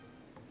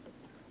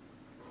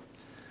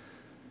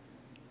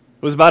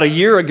It was about a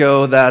year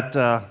ago that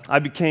I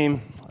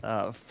became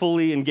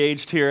fully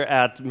engaged here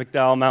at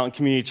McDowell Mountain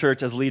Community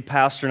Church as lead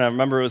pastor, and I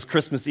remember it was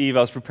Christmas Eve. I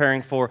was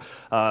preparing for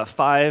 4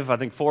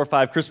 or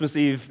 5 Christmas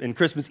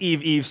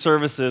Eve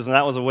services, and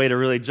that was a way to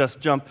really just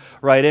jump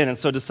right in. And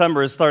so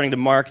December is starting to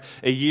mark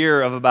a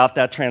year of about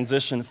that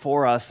transition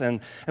for us.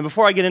 And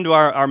before I get into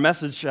our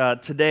message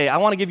today, I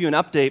want to give you an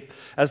update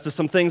as to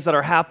some things that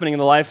are happening in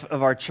the life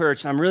of our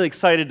church. And I'm really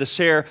excited to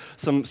share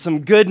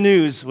some good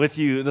news with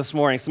you this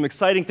morning, some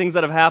exciting things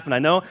that have happened. I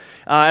know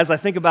as I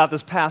think about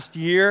this past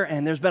year,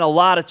 and there's been a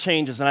lot of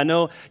changes, and I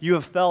know you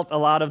have felt a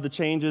lot of the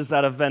changes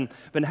that have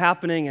been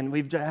happening, and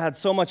we've had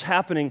so much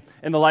happening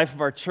in the life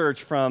of our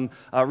church, from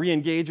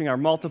re-engaging our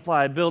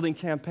Multiply building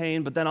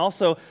campaign, but then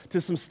also to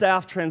some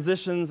staff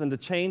transitions and to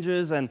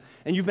changes, and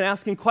you've been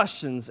asking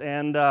questions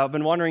and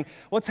been wondering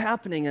what's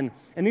happening, and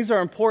these are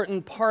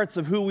important parts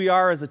of who we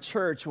are as a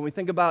church when we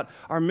think about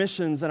our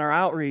missions and our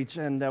outreach,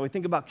 and we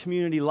think about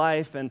community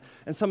life, and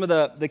some of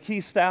the key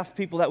staff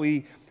people that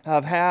we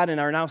have had and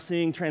are now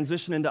seeing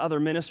transition into other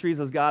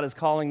ministries as God is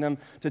calling them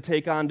to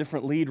take on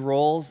different lead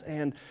roles.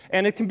 And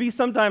it can be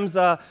sometimes,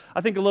 I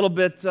think, a little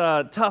bit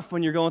tough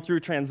when you're going through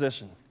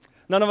transition.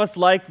 None of us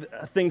like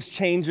things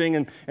changing,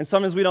 and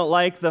sometimes we don't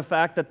like the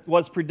fact that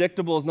what's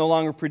predictable is no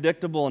longer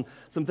predictable, and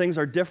some things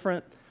are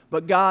different.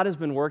 But God has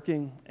been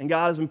working, and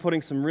God has been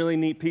putting some really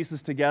neat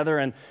pieces together.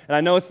 And I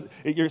know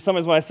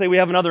sometimes when I say we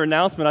have another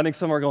announcement, I think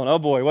some are going, oh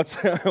boy,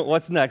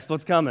 what's next?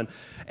 What's coming?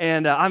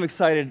 And I'm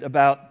excited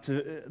about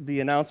the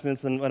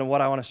announcements and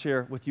what I want to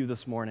share with you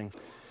this morning.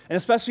 And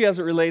especially as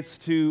it relates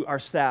to our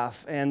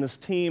staff and this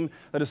team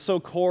that is so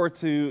core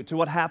to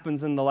what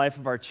happens in the life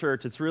of our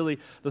church. It's really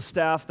the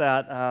staff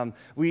that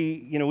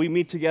we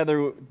meet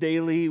together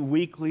daily,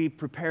 weekly,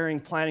 preparing,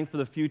 planning for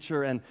the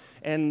future, and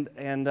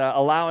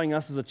allowing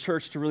us as a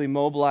church to really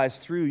mobilize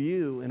through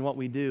you in what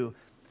we do.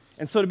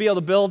 And so to be able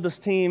to build this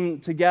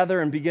team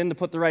together and begin to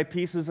put the right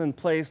pieces in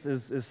place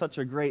is such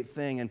a great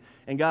thing.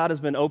 And God has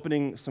been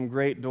opening some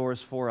great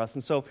doors for us.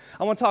 And so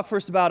I want to talk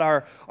first about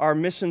our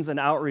missions and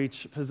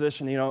outreach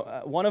position.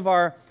 One of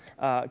our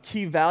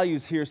key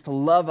values here is to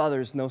love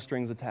others, no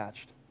strings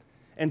attached.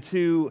 And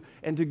to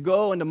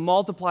go and to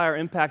multiply our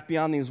impact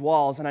beyond these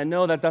walls. And I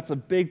know that that's a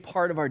big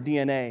part of our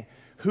DNA,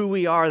 who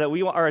we are, that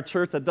we are a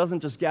church that doesn't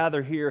just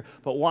gather here,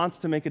 but wants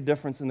to make a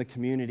difference in the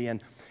community.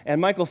 And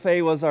Michael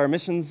Fay was our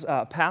missions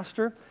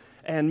pastor.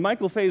 And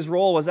Michael Fay's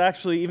role was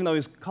actually, even though he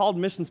was called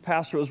missions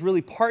pastor, it was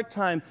really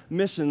part-time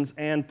missions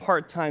and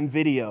part-time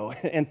video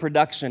and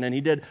production. And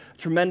he did a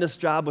tremendous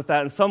job with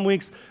that. And some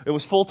weeks it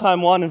was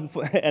full-time one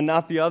and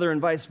not the other,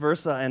 and vice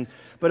versa.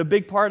 But a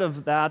big part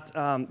of that,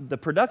 the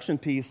production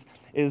piece,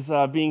 is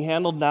being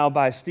handled now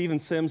by Stephen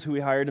Sims, who we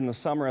hired in the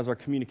summer as our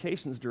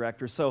communications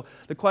director. So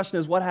the question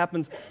is, what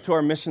happens to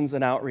our missions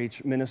and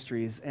outreach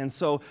ministries? And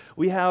so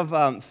we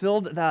have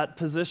filled that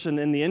position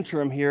in the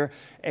interim here,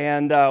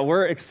 and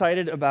we're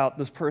excited about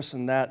this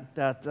person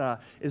that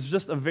is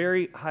just a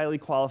very highly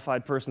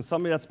qualified person,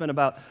 somebody that's been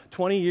about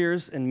 20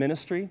 years in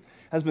ministry,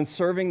 has been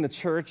serving the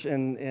church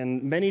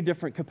in many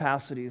different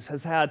capacities,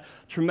 has had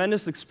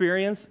tremendous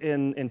experience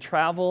in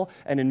travel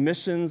and in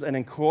missions and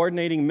in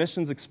coordinating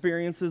missions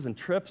experiences and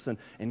trips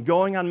and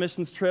going on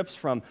missions trips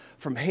from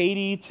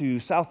Haiti to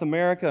South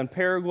America and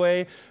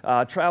Paraguay,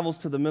 travels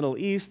to the Middle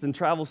East and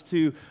travels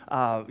to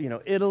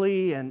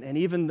Italy and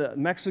even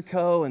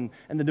Mexico and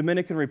the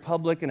Dominican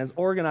Republic, and has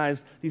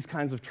organized these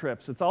kinds of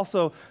trips. It's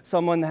also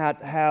someone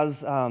that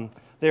has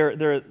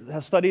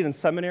has studied in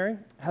seminary,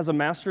 has a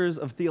master's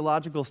of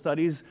theological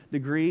studies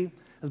degree,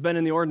 has been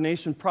in the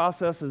ordination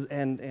process,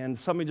 and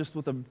somebody just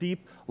with a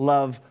deep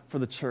love for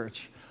the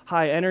church.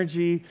 High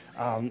energy,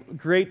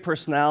 great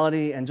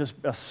personality, and just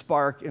a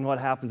spark in what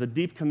happens, a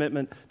deep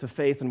commitment to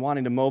faith and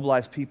wanting to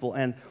mobilize people.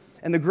 And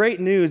the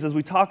great news as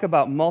we talk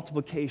about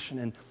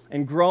multiplication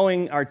and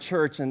growing our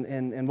church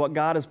and what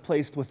God has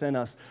placed within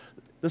us,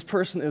 this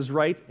person is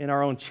right in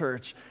our own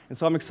church. And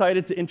so I'm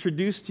excited to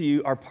introduce to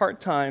you our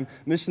part-time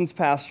missions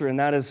pastor, and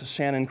that is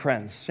Shannon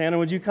Krenz. Shannon,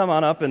 would you come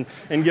on up and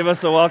give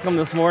us a welcome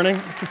this morning?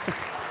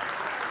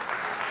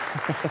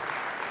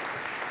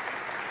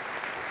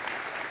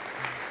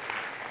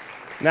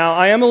 Now,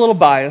 I am a little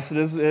biased. It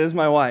is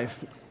my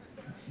wife.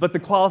 But the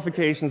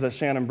qualifications that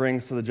Shannon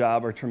brings to the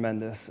job are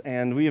tremendous.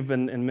 And we have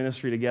been in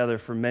ministry together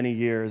for many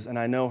years, and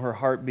I know her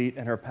heartbeat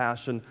and her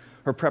passion,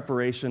 her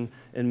preparation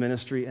in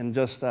ministry, and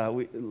just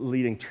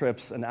leading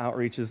trips and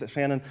outreaches.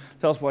 Shannon,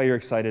 tell us why you're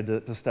excited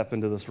to step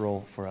into this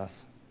role for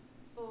us.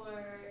 For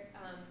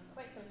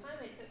quite some time,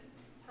 I took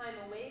time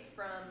away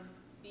from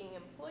being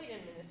employed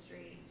in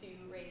ministry to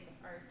raise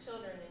our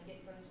children and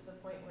get them to the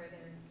point where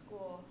they're in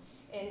school.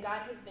 And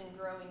God has been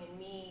growing in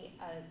me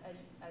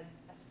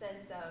a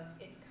sense of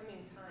it's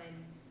coming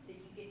time that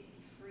you get to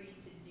be free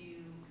to do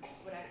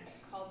what I've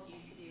called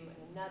you to do in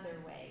another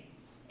way.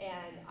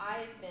 And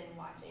I've been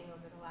watching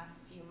over the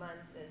last few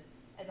months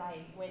as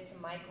I went to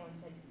Michael and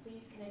said,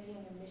 please, can I be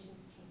on your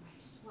missions team? I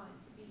just want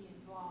to be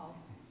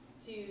involved,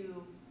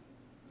 to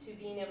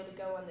being able to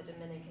go on the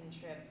Dominican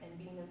trip and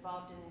being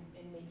involved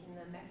in making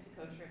the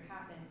Mexico trip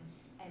happen,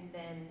 and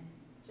then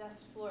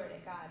just Florida,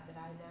 God, that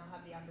I now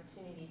have the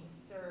opportunity to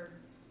serve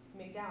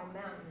McDowell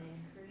Mountain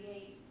and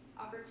create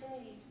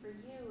opportunities for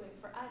you and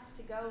for us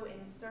to go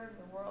and serve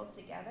the world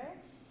together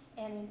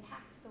and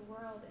impact the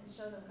world and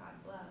show them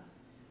God's love.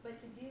 But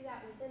to do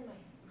that within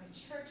my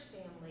church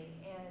family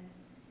and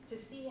to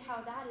see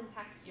how that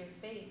impacts your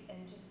faith and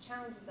just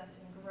challenges us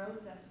and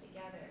grows us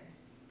together,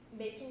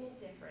 making a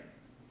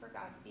difference for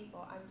God's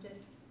people, I'm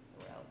just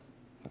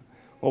thrilled.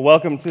 Well,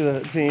 welcome to the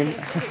team.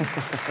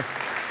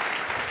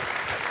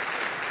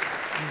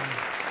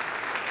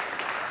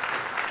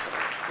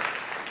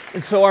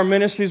 And so our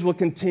ministries will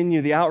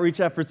continue, the outreach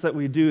efforts that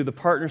we do, the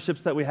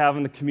partnerships that we have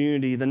in the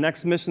community. The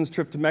next missions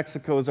trip to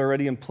Mexico is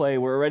already in play.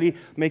 We're already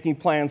making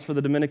plans for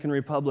the Dominican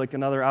Republic,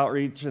 another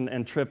outreach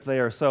and trip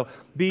there. So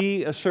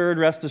be assured,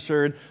 rest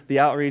assured, the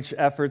outreach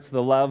efforts,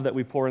 the love that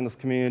we pour in this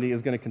community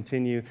is going to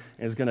continue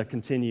and is going to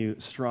continue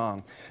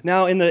strong.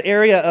 Now, in the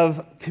area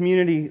of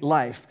community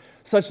life,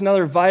 such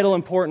another vital,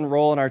 important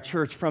role in our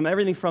church, from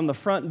everything from the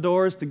front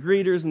doors to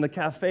greeters in the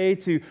cafe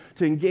to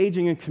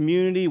engaging in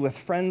community with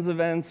friends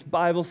events,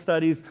 Bible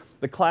studies,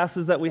 the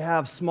classes that we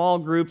have, small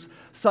groups,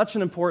 such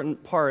an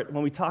important part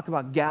when we talk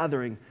about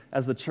gathering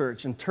as the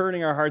church and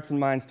turning our hearts and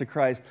minds to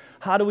Christ.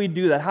 How do we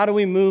do that? How do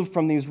we move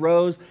from these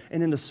rows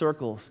and into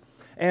circles?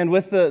 And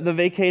with the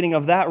vacating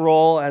of that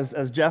role,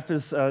 as Jeff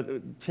is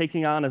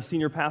taking on a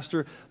senior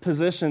pastor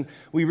position,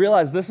 we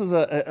realize this is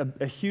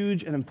a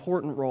huge and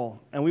important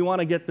role, and we want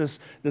to get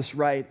this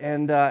right.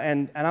 And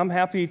I'm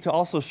happy to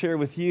also share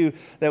with you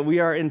that we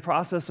are in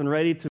process and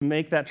ready to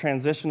make that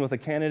transition with a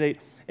candidate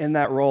in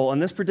that role. And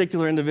this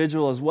particular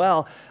individual as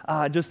well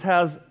just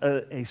has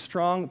a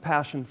strong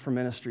passion for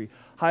ministry,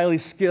 highly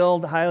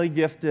skilled, highly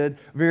gifted,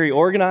 very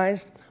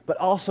organized, but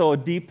also a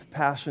deep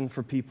passion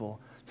for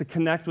people, to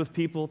connect with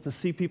people, to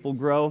see people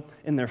grow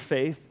in their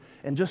faith,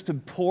 and just to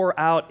pour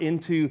out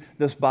into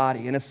this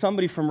body. And it's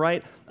somebody from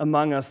right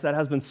among us that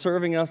has been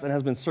serving us and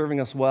has been serving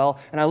us well.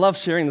 And I love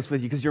sharing this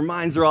with you because your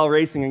minds are all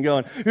racing and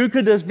going, who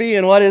could this be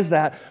and what is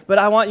that? But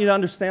I want you to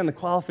understand the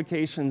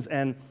qualifications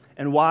and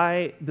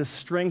why the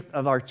strength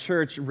of our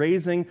church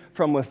raising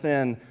from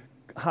within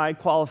high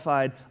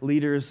qualified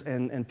leaders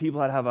and people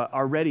that have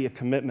already a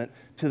commitment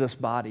to this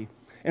body.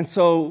 And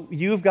so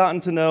you've gotten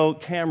to know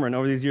Cameron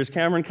over these years.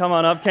 Cameron, come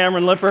on up.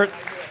 Cameron Lippert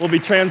will be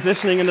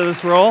transitioning into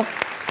this role.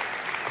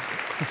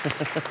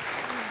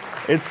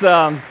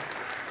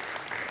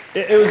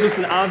 It was just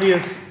an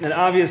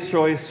obvious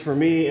choice for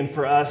me and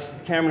for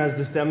us. Cameron has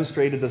just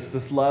demonstrated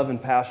this love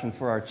and passion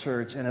for our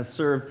church and has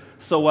served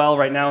so well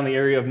right now in the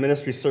area of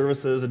ministry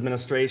services,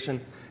 administration.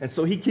 And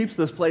so he keeps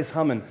this place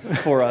humming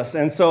for us.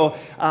 And so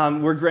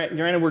we're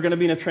going to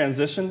be in a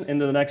transition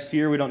into the next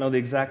year. We don't know the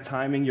exact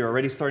timing. You're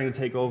already starting to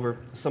take over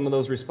some of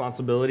those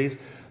responsibilities.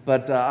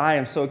 But I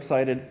am so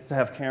excited to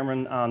have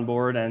Cameron on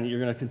board, and you're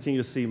going to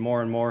continue to see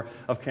more and more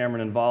of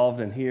Cameron involved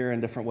and here in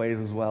different ways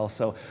as well.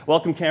 So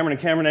welcome, Cameron. And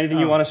Cameron, anything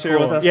you want to share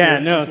with us? Yeah,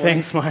 no,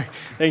 thanks, Mark.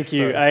 Thank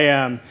you.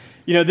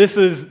 This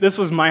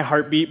was my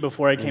heartbeat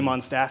before I came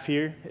on staff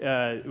here.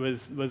 It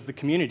was the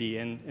community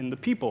and the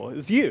people. It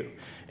was you.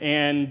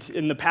 And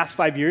in the past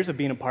 5 years of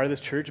being a part of this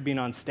church, being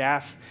on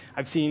staff,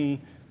 I've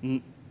seen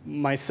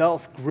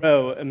myself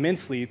grow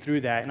immensely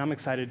through that, and I'm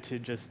excited to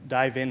just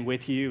dive in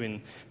with you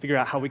and figure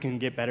out how we can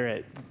get better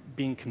at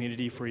being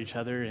community for each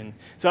other. And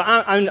so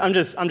I'm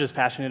just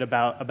passionate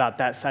about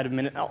that side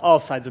of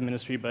all sides of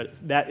ministry, but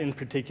that in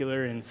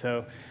particular. And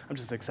so I'm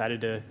just excited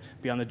to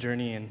be on the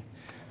journey and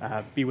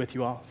be with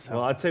you all. So.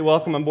 Well, I'd say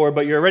welcome on board,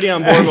 but you're already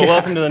on board. But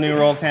welcome to the new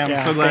role, Cam.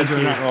 Yeah, so glad you're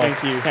in that role.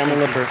 Thank you, Cameron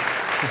Lippert.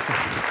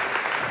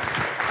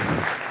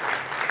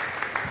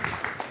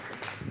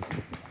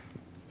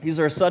 These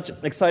are such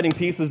exciting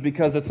pieces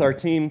because it's our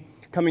team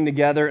coming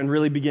together and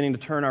really beginning to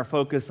turn our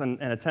focus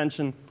and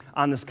attention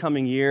on this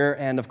coming year.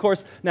 And of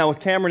course, now with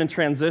Cameron in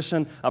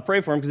transition, I'll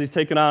pray for him because he's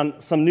taken on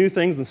some new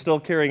things and still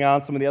carrying on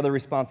some of the other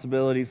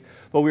responsibilities.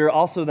 But we will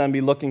also then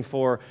be looking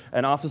for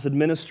an office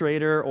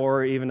administrator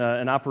or even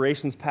an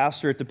operations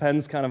pastor. It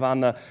depends kind of on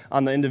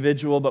the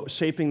individual, but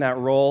shaping that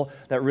role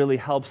that really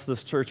helps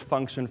this church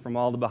function from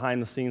all the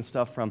behind-the-scenes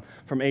stuff from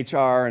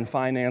HR and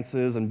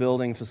finances and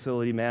building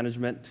facility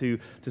management to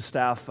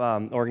staff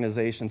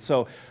organization.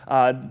 So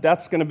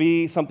that's going to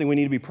be something we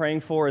need to be praying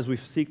for as we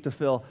seek to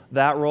fill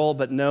that role,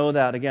 but know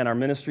that, again, our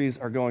ministries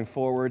are going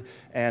forward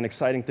and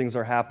exciting things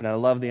are happening. I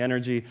love the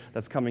energy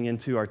that's coming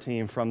into our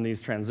team from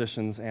these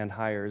transitions and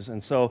hires.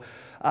 And so,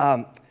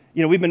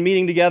 we've been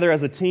meeting together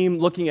as a team,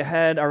 looking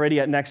ahead already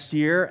at next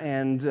year,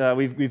 and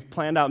we've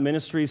planned out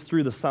ministries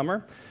through the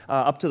summer,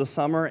 up to the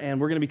summer,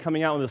 and we're going to be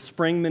coming out with a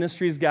spring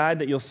ministries guide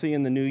that you'll see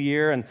in the new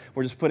year, and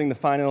we're just putting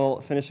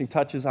the finishing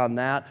touches on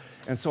that.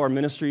 And so our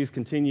ministries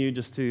continue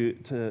just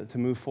to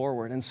move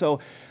forward. And so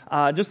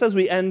just as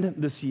we end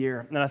this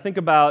year, and I think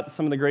about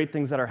some of the great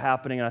things that are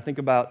happening, and I think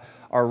about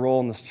our role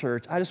in this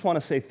church, I just want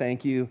to say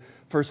thank you,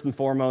 first and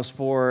foremost,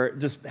 for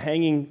just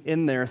hanging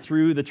in there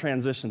through the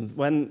transitions.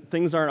 When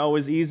things aren't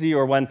always easy,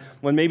 or when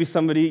maybe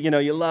somebody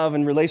you love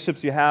and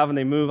relationships you have and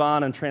they move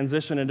on and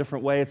transition in a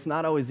different way, it's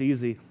not always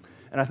easy.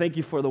 And I thank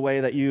you for the way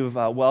that you've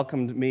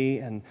welcomed me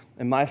and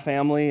my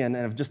family and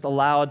have just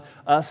allowed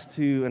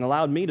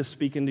me to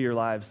speak into your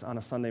lives on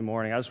a Sunday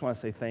morning. I just want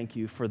to say thank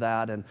you for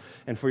that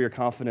and for your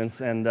confidence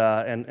and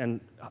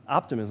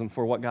optimism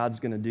for what God's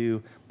going to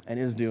do and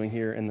is doing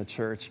here in the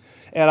church.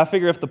 And I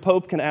figure if the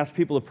Pope can ask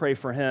people to pray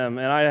for him,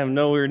 and I am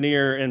nowhere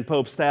near in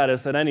Pope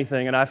status at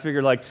anything, and I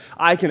figure like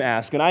I can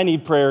ask, and I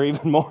need prayer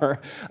even more.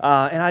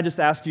 And I just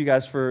ask you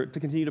guys to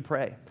continue to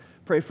pray.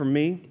 Pray for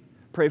me,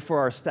 pray for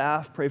our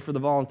staff, pray for the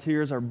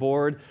volunteers, our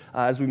board,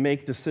 as we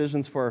make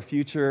decisions for our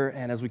future,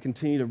 and as we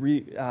continue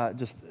to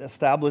just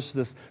establish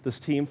this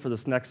team for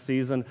this next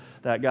season,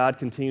 that God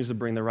continues to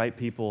bring the right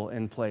people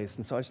in place.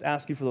 And so I just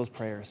ask you for those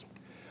prayers.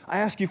 I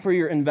ask you for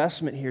your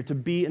investment here, to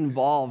be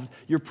involved.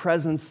 Your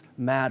presence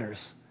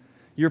matters.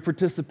 Your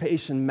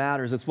participation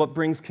matters. It's what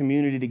brings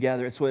community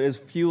together. It's what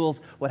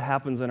fuels what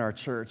happens in our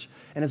church.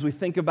 And as we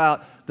think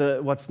about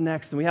what's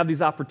next, and we have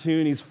these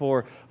opportunities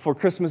for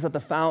Christmas at the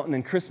Fountain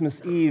and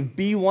Christmas Eve,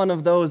 be one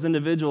of those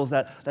individuals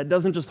that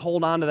doesn't just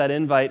hold on to that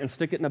invite and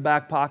stick it in a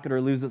back pocket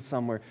or lose it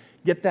somewhere.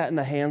 Get that in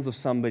the hands of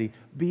somebody.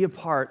 Be a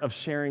part of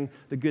sharing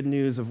the good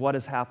news of what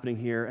is happening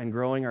here and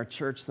growing our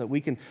church so that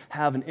we can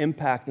have an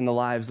impact in the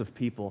lives of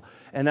people.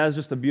 And that is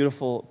just a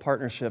beautiful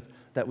partnership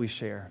that we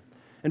share.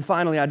 And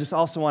finally, I just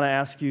also want to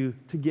ask you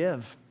to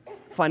give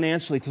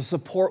financially to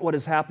support what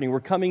is happening.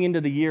 We're coming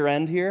into the year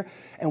end here,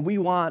 and we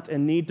want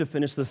and need to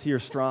finish this year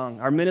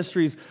strong. Our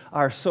ministries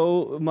are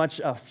so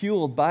much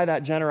fueled by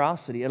that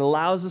generosity. It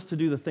allows us to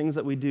do the things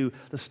that we do,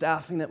 the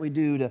staffing that we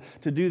do,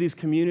 to do these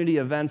community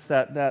events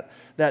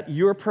that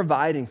you're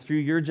providing through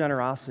your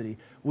generosity.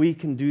 We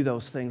can do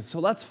those things. So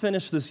let's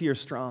finish this year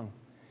strong.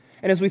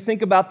 And as we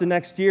think about the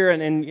next year,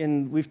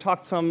 and we've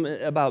talked some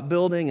about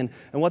building and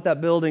what that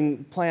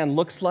building plan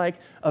looks like,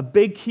 a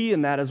big key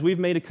in that is we've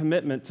made a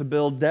commitment to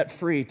build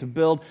debt-free, to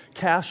build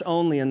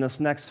cash-only in this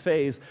next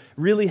phase,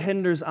 really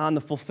hinders on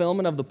the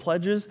fulfillment of the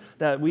pledges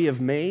that we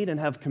have made and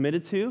have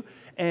committed to,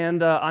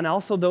 and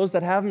also those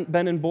that haven't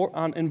been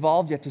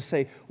involved yet to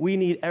say, we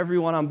need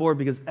everyone on board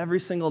because every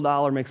single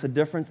dollar makes a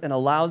difference and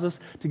allows us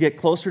to get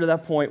closer to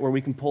that point where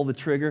we can pull the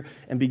trigger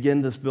and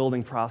begin this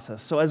building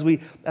process. So as we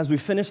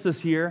finish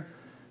this year,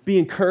 be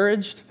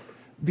encouraged,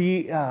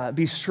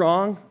 be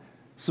strong,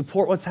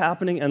 support what's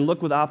happening, and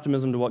look with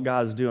optimism to what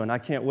God is doing. I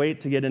can't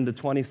wait to get into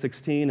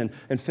 2016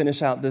 and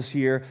finish out this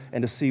year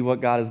and to see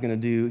what God is going to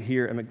do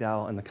here at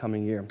McDowell in the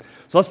coming year.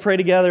 So let's pray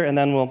together, and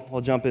then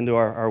we'll jump into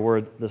our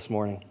word this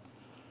morning.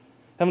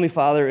 Heavenly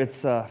Father,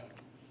 it's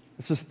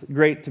just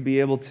great to be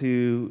able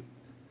to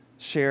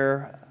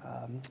share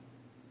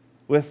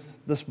with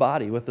this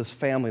body, with this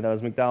family that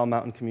is McDowell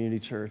Mountain Community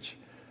Church,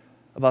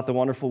 about the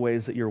wonderful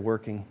ways that you're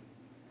working.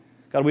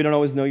 God, we don't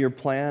always know your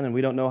plan, and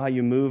we don't know how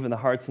you move in the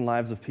hearts and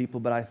lives of people,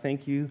 but I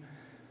thank you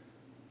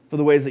for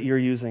the ways that you're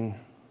using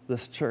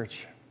this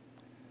church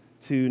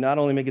to not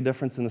only make a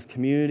difference in this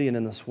community and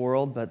in this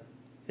world, but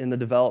in the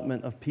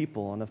development of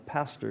people and of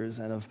pastors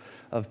and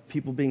of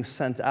people being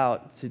sent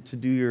out to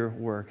do your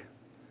work.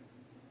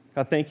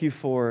 God, thank you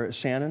for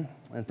Shannon,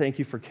 and thank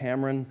you for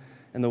Cameron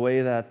and the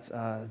way that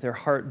their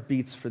heart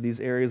beats for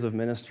these areas of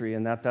ministry,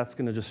 and that's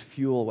going to just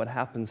fuel what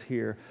happens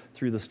here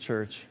through this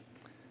church.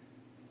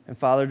 And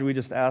Father, do we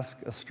just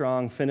ask a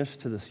strong finish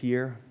to this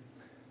year?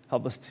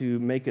 Help us to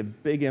make a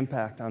big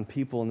impact on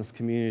people in this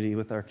community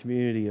with our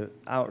community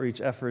outreach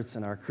efforts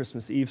and our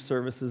Christmas Eve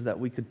services, that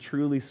we could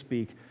truly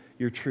speak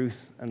your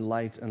truth and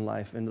light and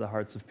life into the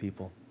hearts of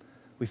people.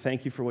 We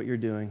thank you for what you're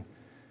doing.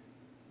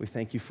 We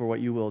thank you for what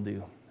you will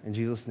do. In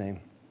Jesus'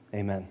 name,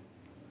 amen.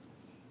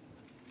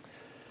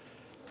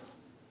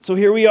 So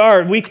here we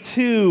are, week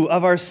 2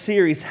 of our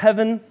series,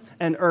 Heaven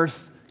and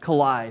Earth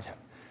Collide.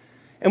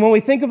 And when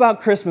we think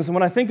about Christmas, and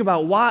when I think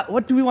about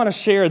what do we want to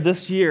share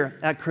this year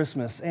at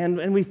Christmas,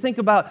 and we think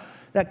about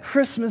that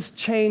Christmas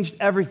changed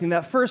everything.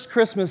 That first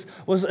Christmas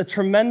was a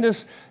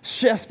tremendous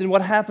shift in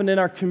what happened in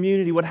our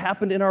community, what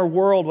happened in our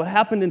world, what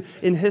happened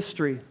in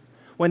history,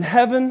 when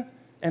heaven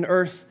and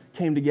earth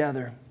came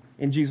together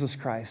in Jesus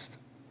Christ.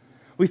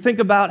 We think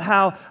about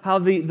how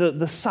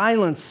the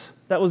silence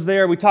that was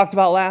there, we talked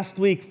about last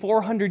week,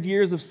 400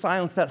 years of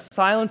silence, that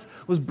silence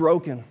was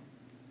broken.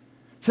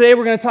 Today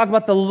we're going to talk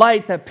about the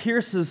light that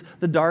pierces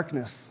the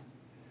darkness.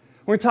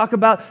 We're going to talk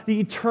about the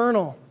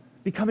eternal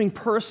becoming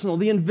personal,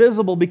 the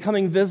invisible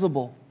becoming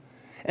visible.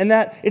 And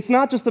that it's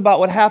not just about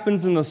what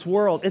happens in this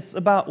world, it's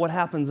about what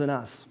happens in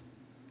us.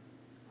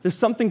 There's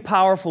something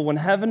powerful when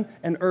heaven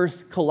and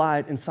earth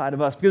collide inside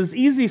of us, because it's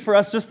easy for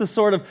us just to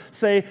sort of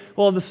say,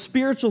 well, the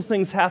spiritual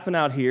things happen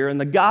out here and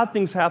the God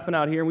things happen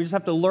out here, and we just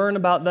have to learn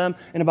about them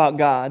and about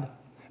God.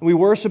 And we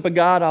worship a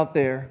God out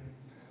there.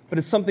 But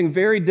it's something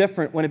very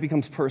different when it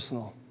becomes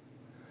personal.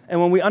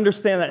 And when we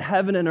understand that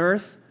heaven and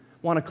earth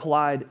want to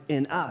collide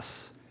in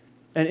us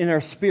and in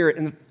our spirit,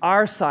 and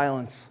our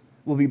silence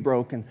will be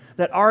broken,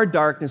 that our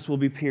darkness will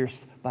be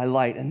pierced by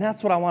light. And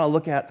that's what I want to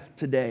look at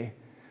today.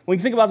 When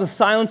you think about the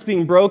silence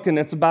being broken,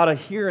 it's about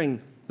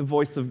hearing the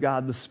voice of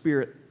God, the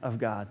Spirit of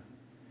God.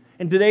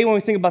 And today when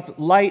we think about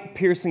the light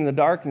piercing the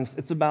darkness,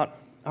 it's about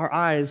our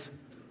eyes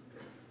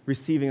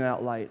receiving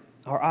that light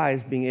our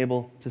eyes being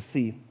able to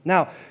see.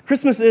 Now,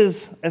 Christmas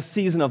is a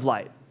season of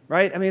light,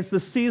 right? I mean, it's the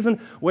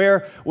season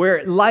where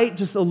light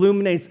just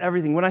illuminates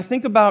everything. When I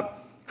think about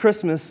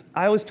Christmas,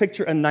 I always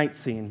picture a night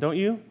scene, don't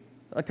you?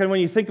 Like when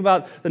you think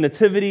about the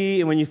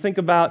nativity and when you think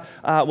about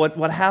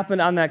what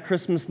happened on that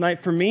Christmas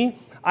night, for me,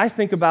 I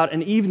think about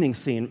an evening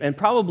scene, and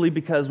probably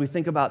because we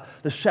think about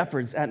the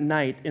shepherds at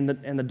night in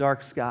the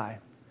dark sky.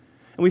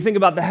 And we think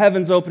about the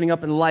heavens opening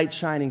up and light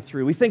shining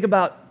through. We think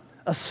about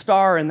a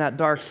star in that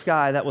dark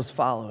sky that was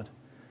followed.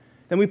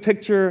 Then we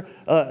picture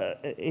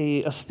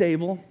a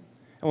stable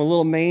and a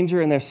little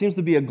manger, and there seems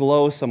to be a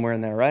glow somewhere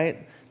in there,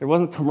 right? There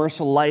wasn't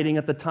commercial lighting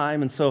at the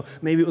time, and so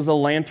maybe it was a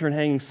lantern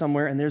hanging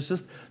somewhere, and there's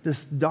just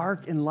this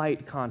dark and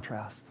light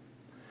contrast.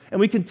 And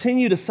we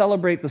continue to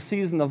celebrate the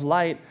season of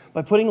light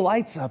by putting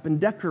lights up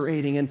and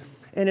decorating, and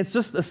it's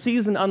just a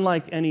season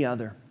unlike any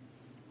other.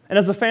 And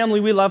as a family,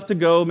 we love to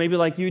go, maybe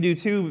like you do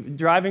too,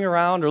 driving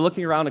around or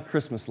looking around at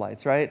Christmas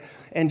lights, right?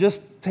 And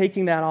just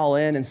taking that all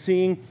in and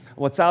seeing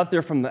what's out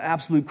there, from the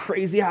absolute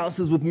crazy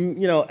houses with,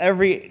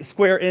 every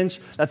square inch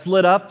that's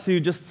lit up, to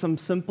just some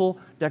simple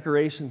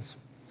decorations.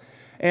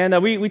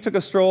 And we took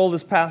a stroll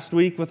this past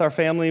week with our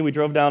family. We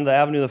drove down the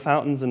Avenue of the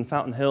Fountains in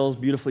Fountain Hills,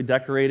 beautifully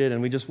decorated,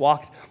 and we just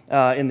walked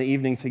in the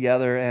evening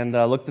together and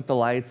looked at the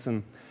lights.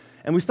 And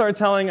we started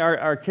telling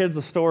our kids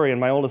a story, and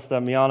my oldest,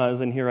 Miana, is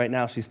in here right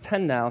now. She's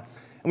 10 now.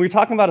 And we were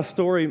talking about a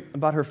story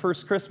about her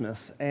first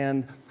Christmas.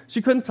 And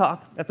she couldn't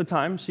talk at the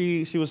time.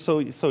 She was so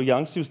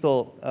young. She was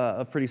still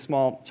a pretty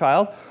small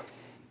child.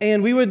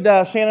 And we would,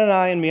 Shannon and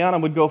I and Miana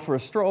would go for a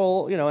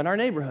stroll, in our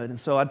neighborhood. And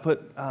so I'd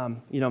put,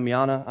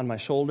 Miana on my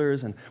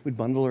shoulders, and we'd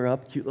bundle her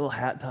up, cute little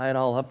hat, tie it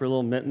all up, her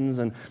little mittens,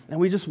 and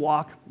we'd just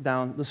walk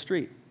down the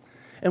street.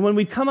 And when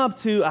we'd come up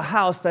to a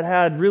house that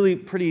had really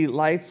pretty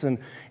lights, and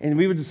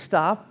we would just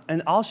stop,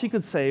 and all she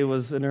could say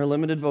was in her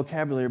limited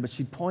vocabulary, but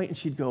she'd point and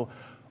she'd go,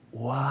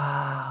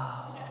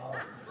 "Wow,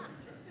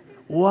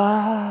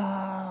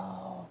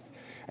 wow."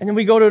 And then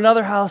we'd go to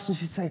another house, and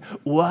she'd say,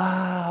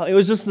 "Wow." It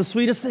was just the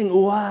sweetest thing,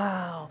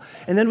 "Wow."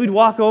 And then we'd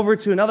walk over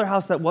to another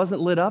house that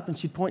wasn't lit up, and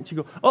she'd point, and she'd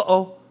go,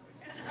 "Uh-oh."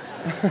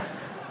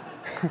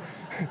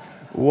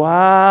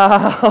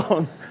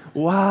 "Wow,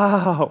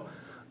 wow,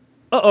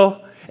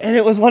 uh-oh." And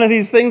it was one of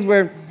these things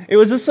where it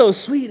was just so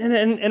sweet.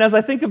 And as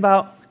I think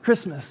about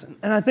Christmas,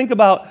 and I think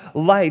about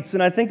lights,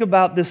 and I think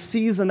about this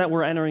season that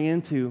we're entering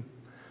into,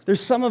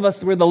 there's some of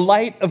us where the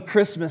light of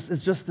Christmas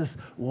is just this,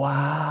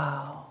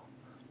 wow.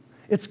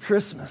 It's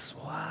Christmas,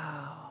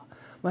 wow.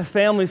 My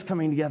family's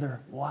coming together,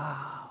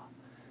 wow.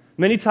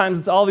 Many times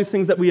it's all these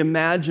things that we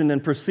imagine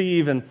and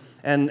perceive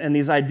and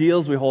these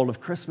ideals we hold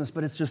of Christmas,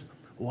 but it's just,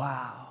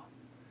 wow.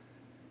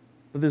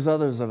 But there's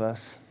others of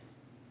us,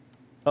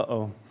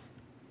 uh-oh.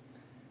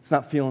 It's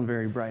not feeling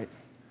very bright.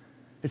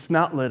 It's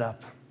not lit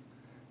up.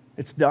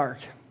 It's dark.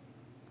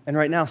 And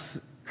right now,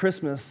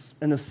 Christmas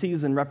and the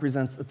season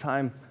represents a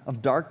time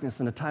of darkness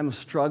and a time of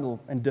struggle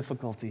and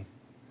difficulty.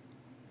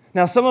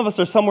 Now, some of us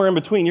are somewhere in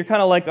between. You're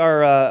kind of like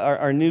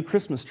our new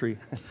Christmas tree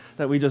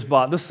that we just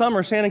bought. This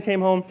summer, Shannon came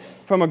home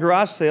from a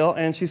garage sale,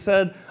 and she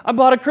said, "I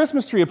bought a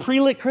Christmas tree, a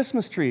pre-lit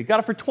Christmas tree. Got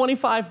it for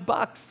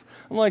 $25.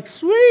 I'm like,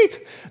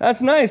 "Sweet,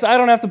 that's nice. I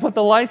don't have to put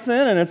the lights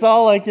in, and it's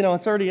all like,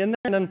 it's already in there."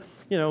 And then,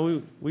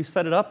 we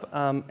set it up,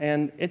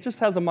 and it just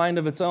has a mind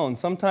of its own.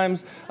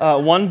 Sometimes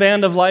one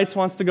band of lights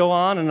wants to go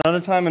on, and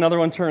another time another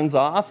one turns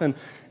off, and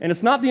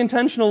it's not the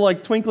intentional,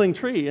 twinkling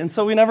tree. And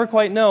so we never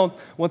quite know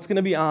what's going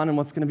to be on and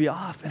what's going to be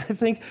off. And I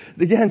think,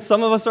 again,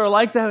 some of us are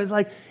like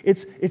that.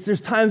 It's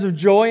there's times of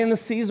joy in the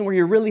season where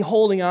you're really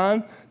holding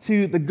on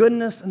to the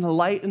goodness and the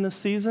light in the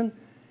season,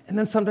 and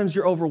then sometimes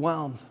you're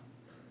overwhelmed.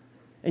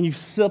 And you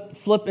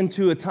slip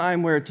into a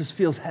time where it just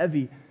feels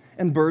heavy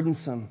and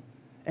burdensome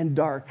and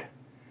dark.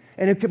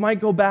 And it might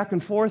go back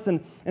and forth.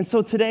 And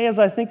so today, as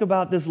I think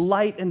about this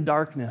light and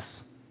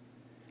darkness,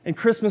 and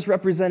Christmas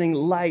representing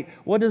light,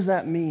 what does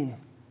that mean?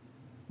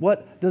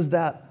 What does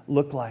that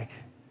look like?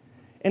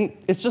 And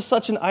it's just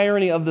such an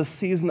irony of the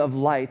season of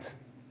light,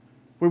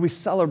 where we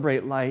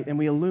celebrate light and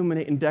we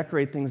illuminate and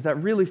decorate things,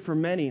 that really, for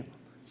many,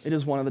 it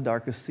is one of the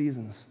darkest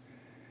seasons.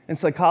 And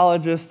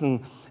psychologists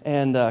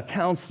and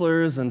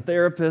counselors and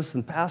therapists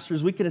and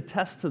pastors, we can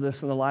attest to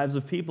this in the lives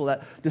of people,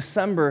 that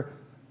December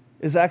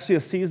is actually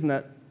a season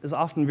that is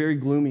often very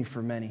gloomy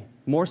for many,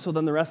 more so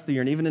than the rest of the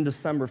year, and even in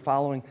December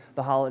following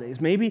the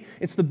holidays. Maybe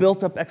it's the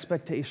built-up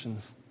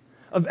expectations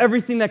of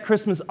everything that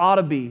Christmas ought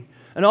to be,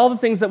 and all the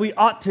things that we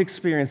ought to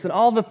experience, and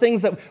all the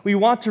things that we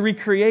want to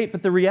recreate,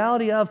 but the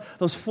reality of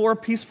those 4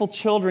 peaceful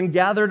children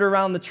gathered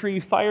around the tree,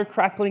 fire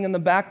crackling in the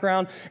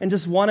background, and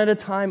just one at a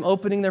time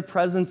opening their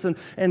presents and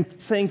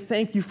saying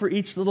thank you for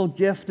each little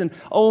gift, and,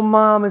 "Oh,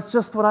 Mom, it's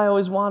just what I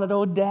always wanted.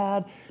 Oh,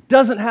 Dad."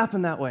 Doesn't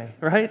happen that way,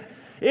 right?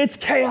 It's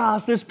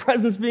chaos. There's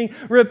presents being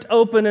ripped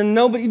open, and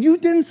you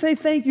didn't say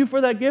thank you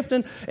for that gift,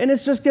 and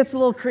it just gets a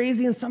little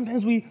crazy, and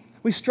sometimes we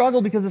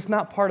struggle because it's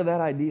not part of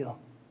that ideal.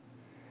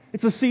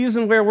 It's a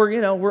season where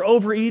we're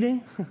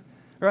overeating,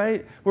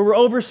 right? Where we're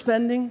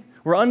overspending,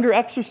 we're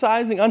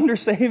under-exercising,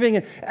 under-saving,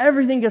 and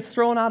everything gets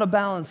thrown out of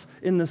balance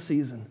in this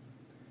season.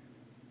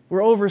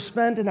 We're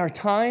overspent in our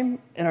time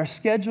and our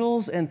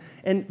schedules, and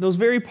those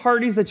very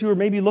parties that you were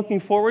maybe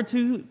looking forward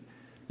to,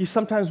 you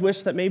sometimes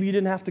wish that maybe you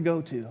didn't have to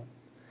go to.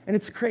 And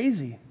it's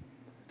crazy.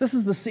 This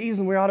is the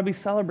season we ought to be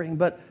celebrating,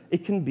 but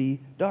it can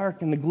be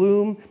dark, and the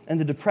gloom and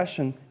the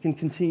depression can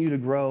continue to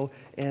grow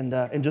and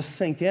just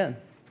sink in.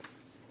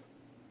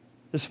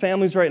 There's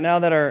families right now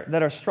that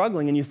are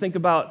struggling, and you think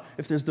about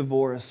if there's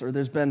divorce or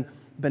there's been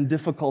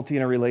difficulty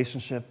in a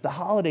relationship. The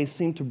holidays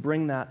seem to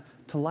bring that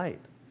to light,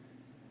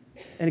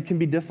 and it can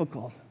be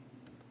difficult.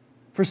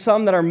 For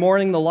some that are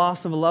mourning the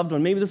loss of a loved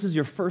one, maybe this is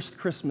your first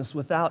Christmas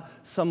without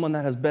someone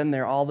that has been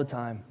there all the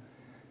time.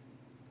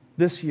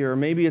 This year, or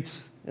maybe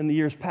it's in the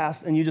years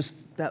past, and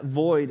that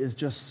void is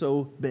just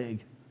so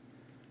big.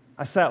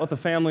 I sat with a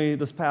family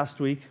this past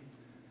week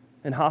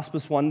in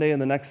hospice one day,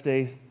 and the next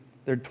day,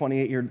 their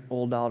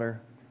 28-year-old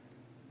daughter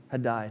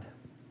had died.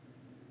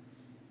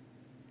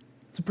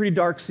 It's a pretty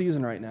dark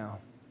season right now.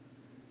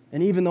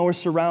 And even though we're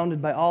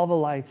surrounded by all the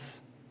lights,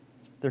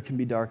 there can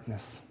be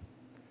darkness.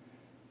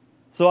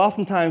 So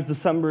oftentimes,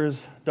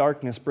 December's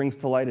darkness brings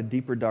to light a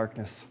deeper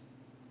darkness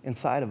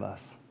inside of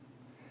us.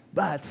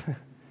 But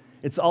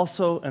it's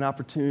also an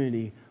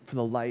opportunity for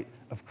the light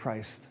of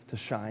Christ to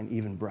shine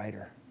even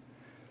brighter.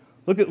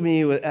 Look at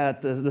me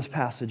at this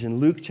passage in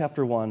Luke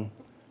chapter 1,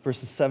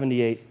 verses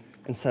 78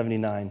 and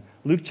 79.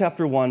 Luke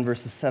chapter 1,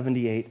 verses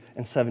 78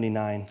 and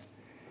 79.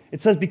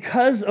 It says,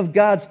 "Because of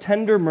God's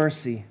tender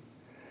mercy,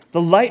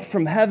 the light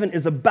from heaven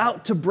is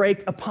about to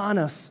break upon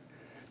us,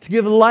 to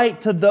give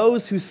light to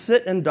those who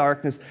sit in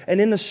darkness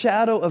and in the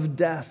shadow of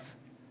death,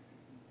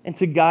 and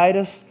to guide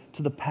us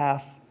to the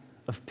path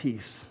of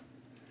peace."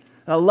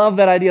 And I love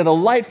that idea. The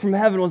light from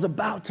heaven was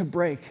about to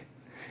break.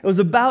 It was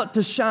about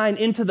to shine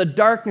into the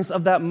darkness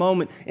of that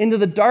moment, into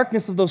the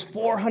darkness of those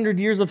 400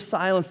 years of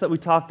silence that we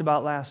talked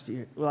about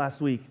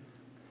last week.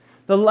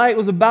 The light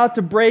was about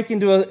to break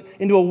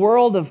into a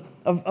world of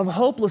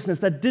hopelessness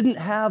that didn't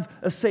have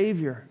a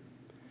Savior.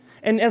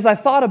 And as I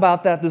thought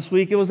about that this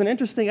week, it was an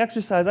interesting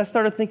exercise. I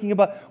started thinking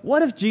about,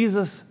 what if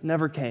Jesus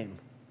never came?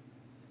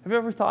 Have you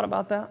ever thought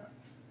about that?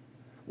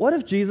 What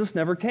if Jesus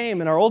never came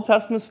and our Old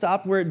Testament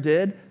stopped where it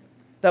did?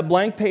 That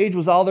blank page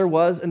was all there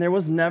was, and there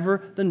was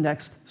never the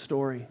next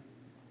story.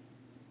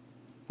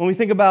 When we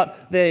think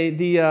about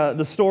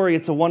the story,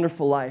 It's a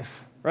Wonderful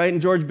Life, right?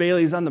 And George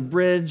Bailey's on the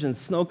bridge, and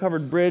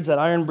snow-covered bridge, that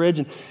iron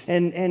bridge,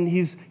 and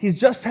he's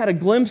just had a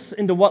glimpse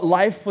into what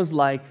life was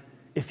like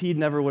if he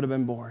never would have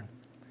been born,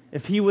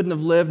 if he wouldn't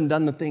have lived and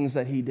done the things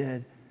that he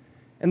did.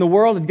 And the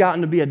world had gotten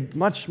to be a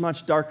much,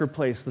 much darker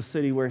place, the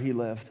city where he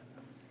lived.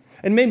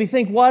 And made me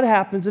think, what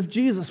happens if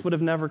Jesus would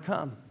have never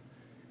come?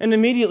 And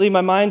immediately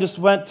my mind just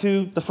went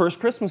to the first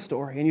Christmas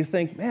story. And you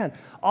think, man,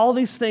 all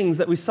these things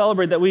that we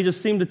celebrate that we just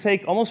seem to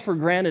take almost for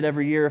granted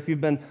every year if you've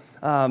been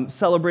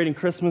celebrating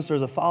Christmas or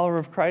as a follower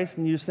of Christ,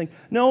 and you just think,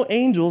 no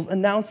angels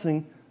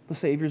announcing the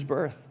Savior's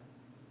birth.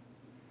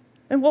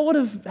 And what would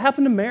have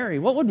happened to Mary?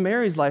 What would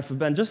Mary's life have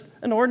been? Just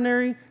an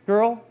ordinary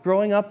girl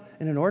growing up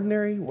in an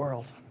ordinary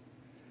world.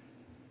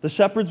 The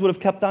shepherds would have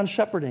kept on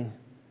shepherding.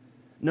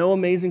 No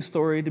amazing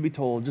story to be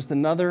told, just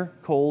another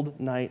cold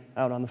night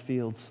out on the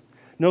fields.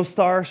 No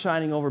star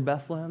shining over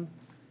Bethlehem.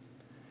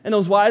 And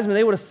those wise men,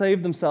 they would have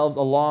saved themselves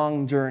a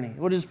long journey. It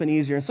would have just been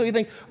easier. And so you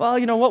think, well,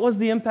 what was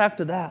the impact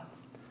of that?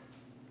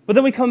 But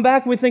then we come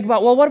back and we think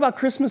about, well, what about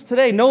Christmas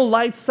today? No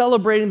lights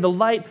celebrating the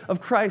light of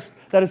Christ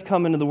that has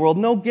come into the world.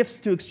 No gifts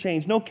to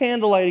exchange. No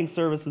candle lighting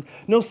services.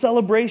 No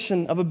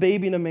celebration of a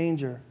baby in a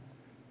manger.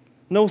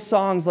 No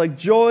songs like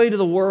 "Joy to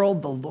the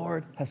world, the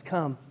Lord has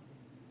come."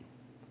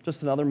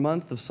 Just another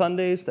month of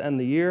Sundays to end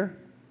the year.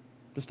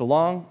 Just a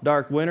long,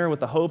 dark winter with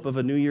the hope of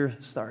a new year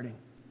starting.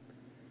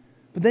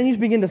 But then you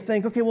begin to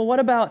think, okay,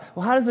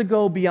 how does it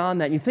go beyond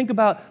that? And you think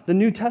about the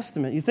New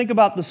Testament. You think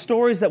about the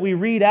stories that we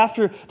read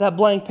after that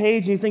blank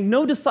page, and you think,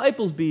 no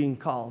disciples being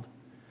called.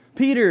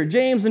 Peter,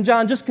 James, and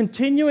John just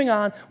continuing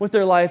on with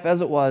their life as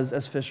it was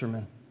as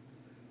fishermen.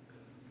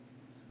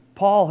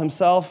 Paul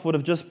himself would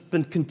have just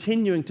been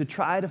continuing to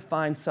try to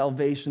find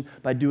salvation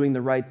by doing the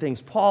right things.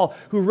 Paul,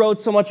 who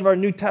wrote so much of our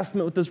New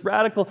Testament with this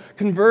radical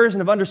conversion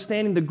of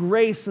understanding the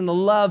grace and the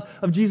love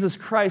of Jesus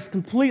Christ,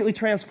 completely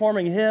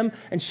transforming him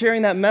and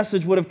sharing that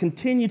message, would have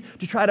continued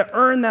to try to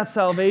earn that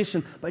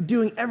salvation by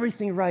doing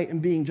everything right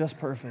and being just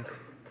perfect.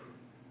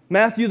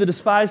 Matthew, the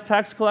despised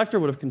tax collector,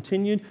 would have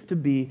continued to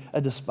be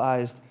a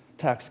despised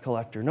tax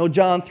collector. No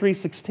John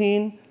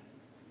 3:16,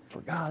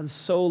 for God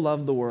so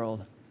loved the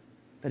world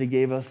that he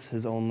gave us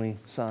his only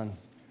son.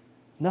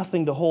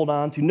 Nothing to hold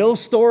on to. No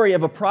story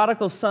of a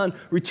prodigal son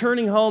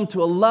returning home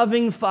to a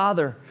loving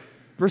father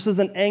versus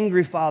an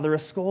angry father, a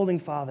scolding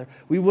father.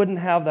 We wouldn't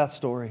have that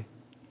story.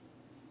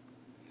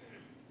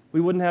 We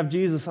wouldn't have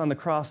Jesus on the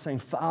cross saying,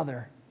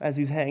 "Father," as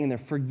he's hanging there,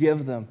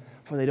 "forgive them,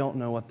 for they don't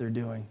know what they're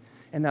doing."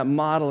 And that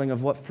modeling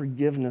of what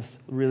forgiveness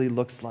really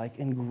looks like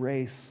in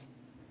grace.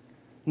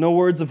 No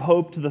words of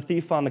hope to the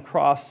thief on the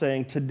cross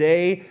saying,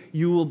 "Today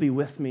you will be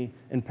with me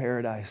in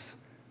paradise."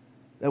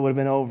 That would have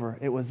been over.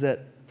 It was it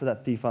for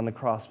that thief on the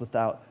cross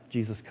without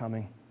Jesus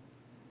coming.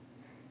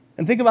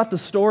 And think about the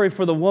story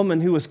for the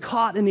woman who was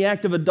caught in the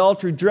act of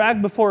adultery,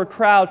 dragged before a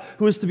crowd,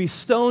 who was to be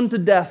stoned to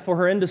death for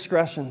her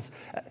indiscretions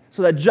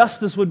so that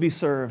justice would be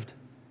served.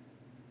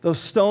 Those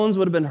stones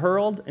would have been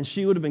hurled, and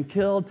she would have been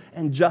killed,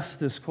 and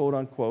justice, quote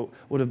unquote,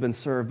 would have been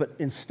served. But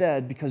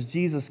instead, because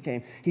Jesus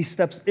came, he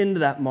steps into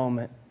that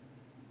moment.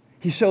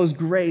 He shows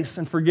grace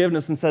and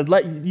forgiveness and says,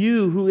 "Let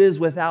you who is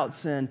without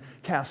sin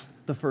cast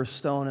the first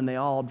stone." And they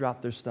all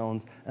dropped their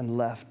stones and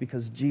left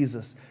because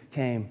Jesus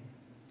came.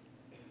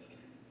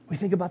 We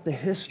think about the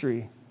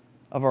history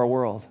of our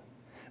world.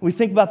 We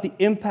think about the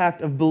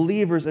impact of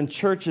believers and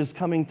churches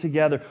coming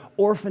together,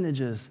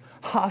 orphanages,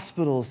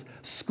 hospitals,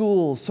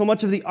 schools. So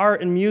much of the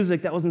art and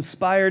music that was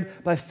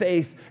inspired by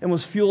faith and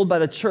was fueled by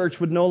the church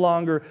would no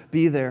longer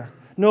be there.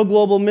 No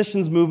global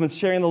missions movements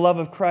sharing the love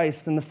of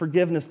Christ and the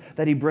forgiveness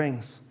that he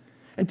brings.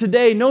 And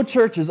today, no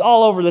churches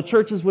all over, the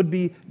churches would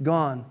be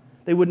gone.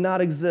 They would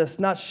not exist,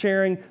 not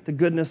sharing the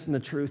goodness and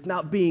the truth,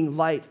 not being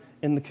light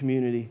in the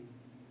community.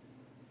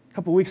 A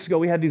couple weeks ago,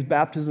 we had these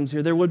baptisms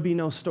here. There would be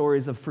no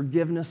stories of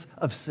forgiveness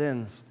of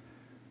sins.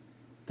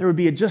 There would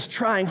be just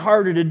trying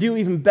harder to do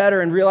even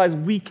better and realize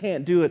we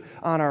can't do it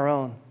on our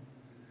own.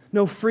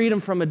 No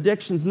freedom from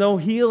addictions, no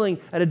healing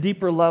at a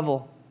deeper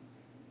level,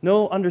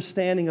 no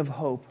understanding of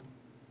hope.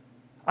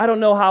 I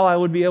don't know how I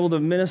would be able to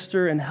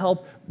minister and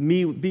help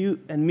me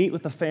meet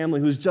with a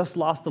family who's just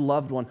lost a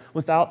loved one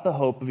without the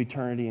hope of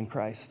eternity in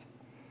Christ.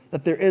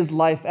 That there is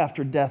life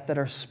after death, that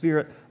our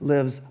spirit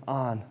lives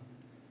on,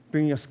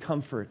 bringing us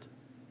comfort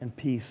and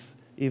peace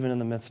even in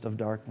the midst of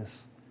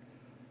darkness.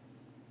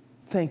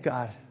 Thank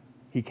God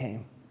he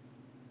came.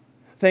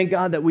 Thank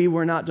God that we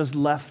were not just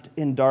left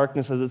in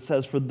darkness, as it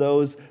says, for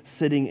those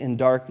sitting in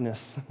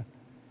darkness.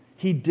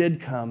 He did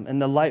come, and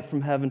the light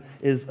from heaven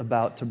is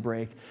about to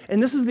break.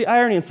 And this is the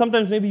irony, and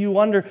sometimes maybe you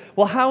wonder,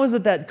 well, how is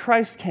it that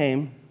Christ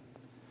came,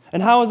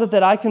 and how is it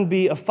that I can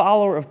be a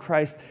follower of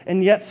Christ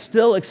and yet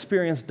still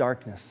experience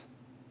darkness?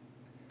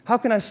 How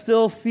can I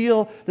still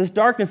feel this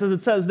darkness? As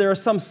it says, there are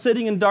some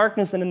sitting in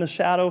darkness and in the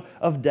shadow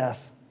of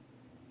death.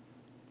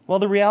 Well,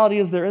 the reality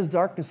is there is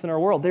darkness in our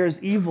world. There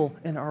is evil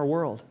in our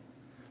world.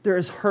 There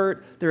is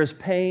hurt, there is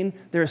pain,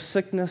 there is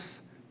sickness.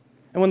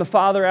 And when the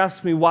father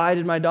asks me, why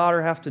did my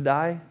daughter have to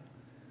die?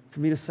 For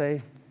me to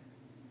say,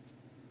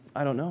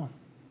 I don't know.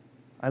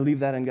 I leave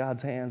that in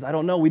God's hands. I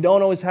don't know. We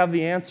don't always have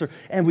the answer,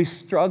 and we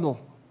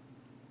struggle.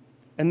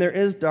 And there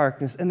is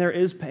darkness, and there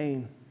is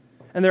pain,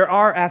 and there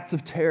are acts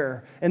of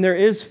terror, and there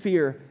is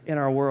fear in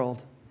our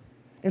world.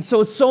 And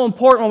so it's so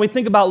important when we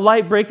think about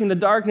light breaking the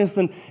darkness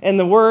and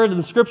the word and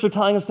the scripture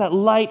telling us that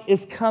light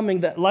is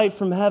coming, that light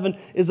from heaven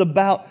is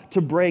about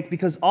to break,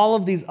 because all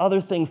of these other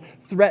things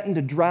threaten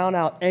to drown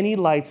out any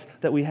lights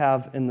that we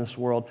have in this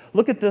world.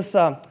 Look at this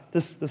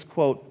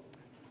quote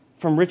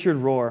from Richard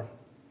Rohr.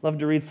 Love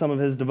to read some of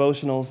his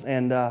devotionals,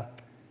 and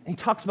he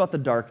talks about the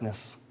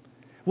darkness.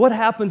 What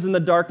happens in the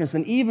darkness?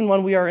 And even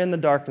when we are in the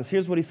darkness,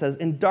 here's what he says: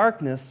 in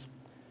darkness,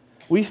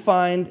 we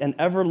find and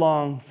ever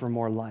long for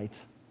more light.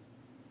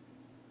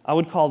 I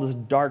would call this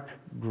dark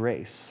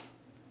grace.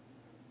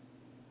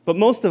 But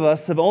most of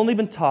us have only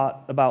been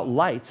taught about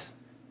light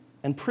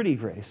and pretty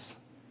grace.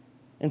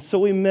 And so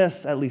we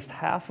miss at least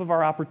half of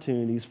our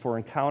opportunities for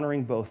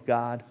encountering both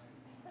God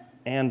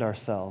and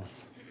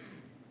ourselves.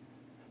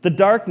 The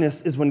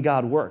darkness is when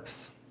God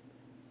works,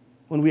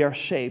 when we are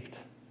shaped,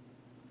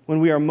 when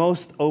we are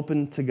most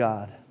open to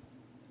God.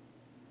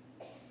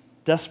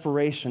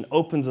 Desperation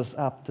opens us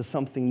up to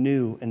something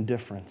new and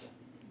different.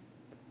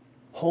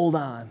 Hold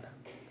on.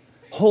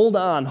 Hold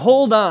on,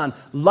 hold on.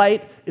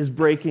 Light is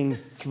breaking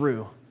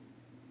through.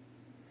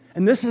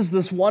 And this is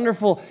this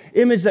wonderful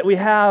image that we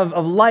have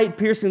of light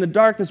piercing the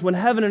darkness when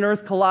heaven and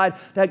earth collide,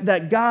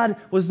 that God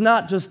was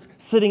not just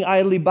sitting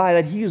idly by,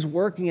 that he is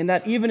working, and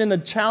that even in the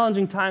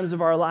challenging times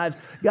of our lives,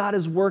 God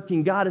is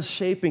working, God is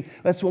shaping.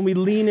 That's when we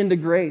lean into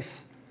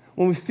grace,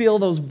 when we feel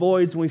those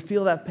voids, when we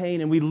feel that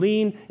pain, and we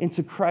lean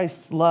into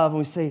Christ's love, and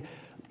we say,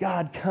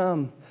 God,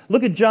 come.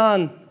 Look at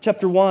John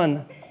chapter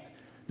 1.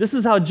 This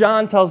is how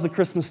John tells the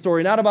Christmas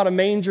story, not about a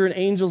manger and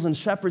angels and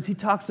shepherds. He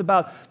talks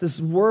about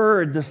this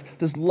word,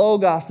 this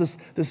logos,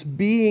 this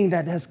being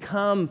that has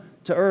come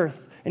to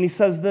earth. And he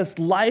says this: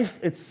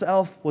 life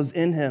itself was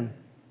in him.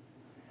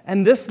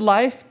 And this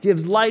life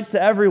gives light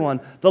to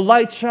everyone. The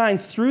light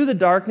shines through the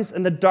darkness,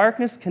 and the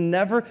darkness can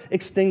never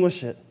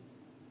extinguish it.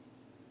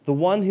 The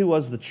one who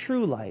was the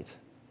true light,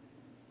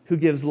 who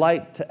gives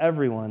light to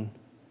everyone,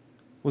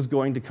 was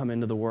going to come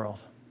into the world.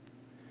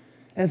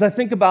 And as I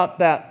think about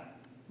that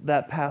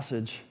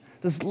passage,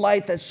 this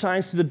light that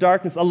shines through the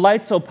darkness, a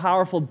light so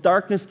powerful,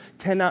 darkness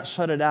cannot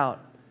shut it out.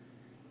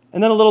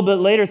 And then a little bit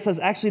later it says,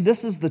 actually,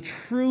 this is the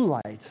true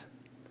light.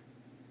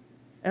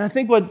 And I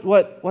think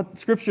what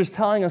Scripture is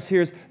telling us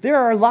here is there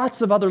are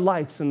lots of other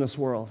lights in this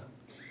world.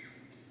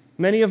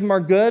 Many of them are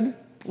good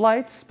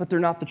lights, but they're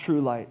not the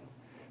true light.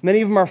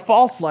 Many of them are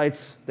false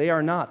lights. They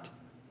are not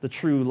the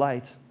true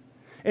light.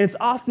 And it's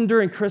often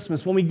during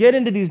Christmas, when we get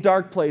into these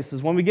dark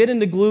places, when we get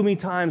into gloomy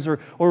times or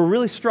we're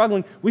really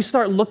struggling, we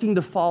start looking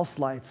to false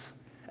lights.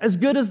 as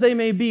good as they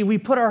may be, we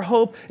put our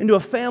hope into a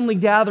family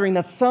gathering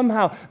that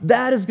somehow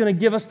that is going to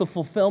give us the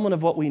fulfillment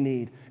of what we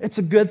need. It's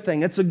a good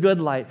thing. It's a good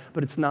light,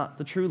 but it's not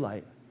the true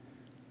light.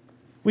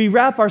 We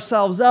wrap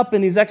ourselves up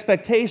in these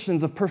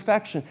expectations of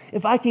perfection.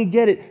 If I can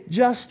get it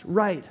just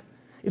right,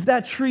 if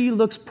that tree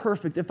looks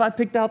perfect, if I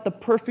picked out the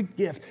perfect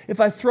gift, if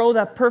I throw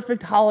that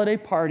perfect holiday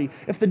party,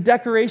 if the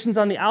decorations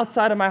on the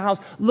outside of my house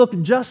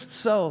look just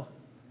so,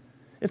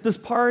 if this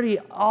party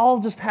all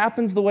just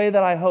happens the way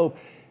that I hope,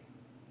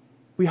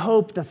 we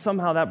hope that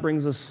somehow that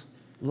brings us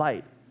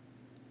light,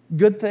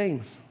 good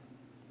things,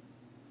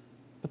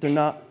 but they're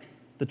not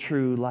the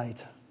true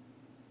light.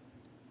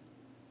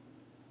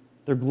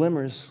 They're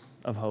glimmers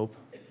of hope,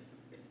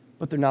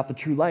 but they're not the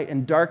true light.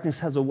 And darkness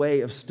has a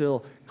way of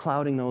still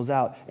clouding those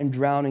out and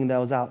drowning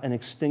those out and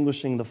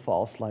extinguishing the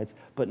false lights,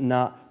 but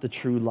not the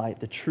true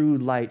light. The true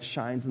light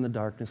shines in the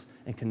darkness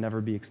and can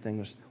never be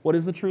extinguished. What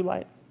is the true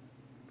light?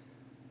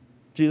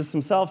 Jesus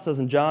himself says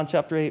in John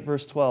chapter 8,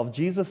 verse 12,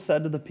 Jesus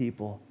said to the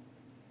people,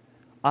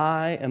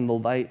 I am the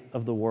light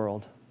of the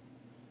world.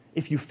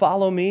 If you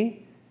follow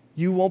me,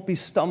 you won't be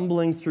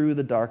stumbling through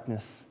the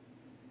darkness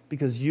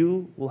because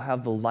you will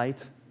have the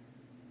light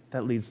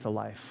that leads to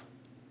life.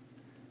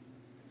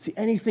 See,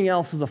 anything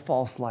else is a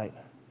false light.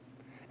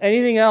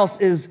 Anything else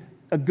is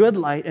a good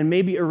light and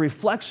maybe a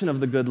reflection of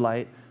the good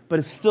light, but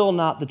it's still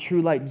not the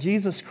true light.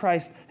 Jesus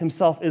Christ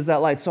himself is that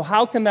light. So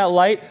how can that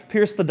light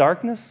pierce the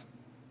darkness?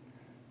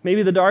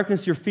 Maybe the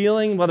darkness you're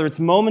feeling, whether it's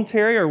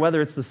momentary or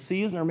whether it's the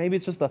season, or maybe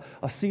it's just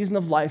a season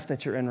of life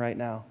that you're in right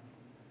now.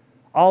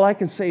 All I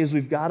can say is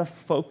we've got to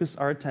focus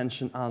our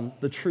attention on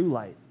the true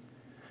light.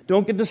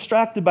 Don't get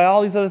distracted by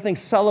all these other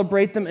things.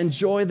 Celebrate them,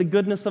 enjoy the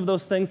goodness of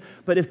those things.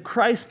 But if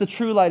Christ, the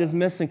true light, is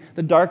missing,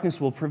 the darkness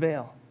will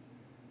prevail.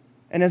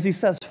 And as he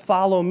says,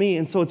 follow me.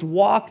 And so it's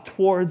walk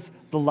towards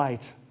the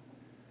light.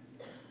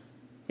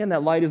 Again,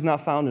 that light is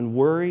not found in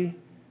worry,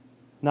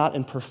 not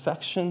in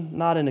perfection,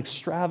 not in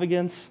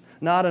extravagance,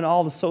 not in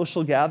all the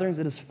social gatherings.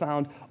 It is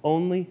found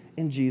only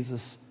in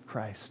Jesus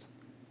Christ.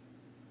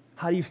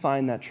 How do you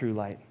find that true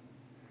light?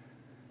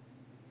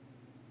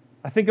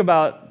 I think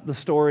about the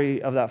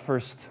story of that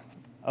first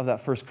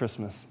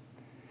Christmas.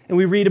 And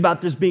we read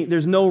about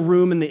there's no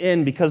room in the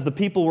inn because the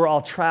people were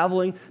all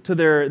traveling to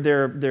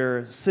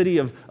their city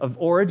of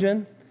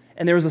origin,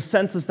 and there was a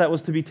census that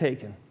was to be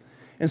taken.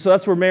 And so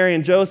that's where Mary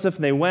and Joseph,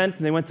 and they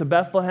went to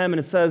Bethlehem, and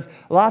it says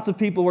lots of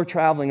people were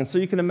traveling. And so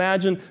you can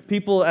imagine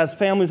people, as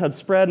families had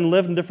spread and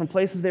lived in different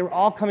places, they were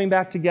all coming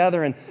back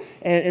together,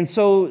 and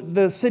so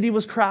the city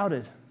was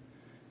crowded.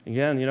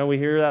 Again, we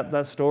hear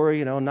that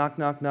story, knock,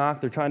 knock,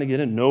 knock. They're trying to get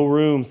in. No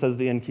room, says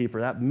the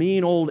innkeeper. That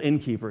mean old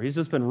innkeeper. He's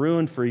just been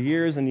ruined for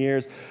years and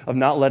years of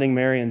not letting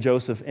Mary and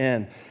Joseph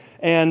in.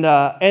 And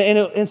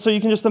so you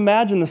can just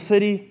imagine the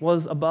city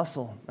was a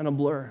bustle and a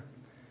blur.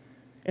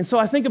 And so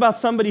I think about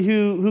somebody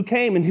who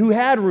came and who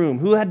had room,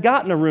 who had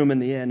gotten a room in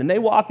the inn. And they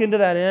walk into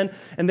that inn,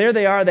 and there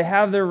they are. They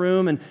have their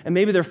room, and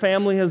maybe their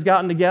family has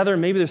gotten together,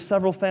 and maybe there's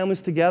several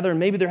families together, and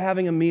maybe they're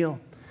having a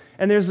meal.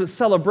 And there's a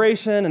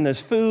celebration, and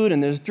there's food,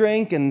 and there's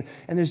drink, and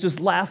there's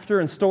just laughter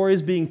and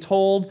stories being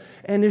told.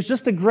 And there's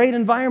just a great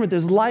environment.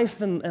 There's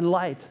life and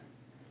light.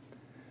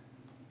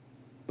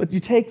 But you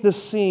take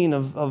this scene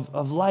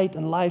of light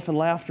and life and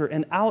laughter,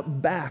 and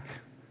out back,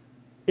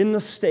 in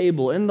the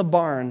stable, in the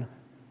barn,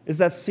 is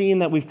that scene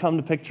that we've come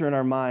to picture in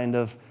our mind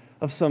of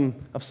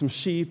some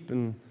sheep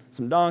and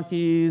some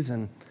donkeys,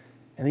 and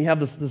you have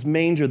this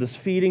manger, this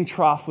feeding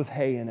trough with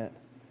hay in it.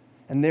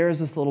 And there's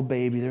this little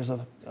baby. There's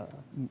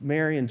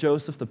Mary and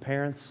Joseph, the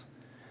parents,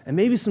 and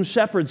maybe some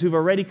shepherds who've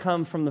already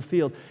come from the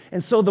field.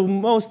 And so the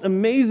most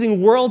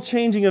amazing,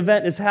 world-changing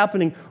event is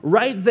happening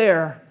right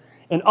there,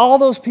 and all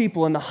those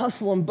people and the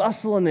hustle and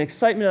bustle and the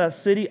excitement of that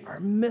city are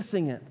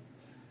missing it.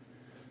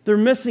 They're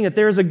missing it.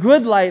 There's a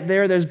good light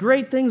there. There's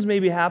great things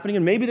maybe happening,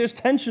 and maybe there's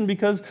tension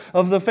because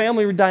of the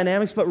family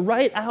dynamics, but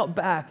right out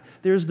back,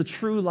 there's the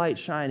true light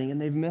shining, and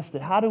they've missed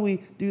it. How do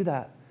we do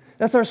that?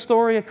 That's our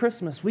story at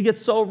Christmas. We get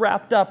so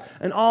wrapped up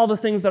in all the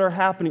things that are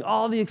happening,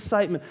 all the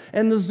excitement,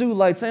 and the zoo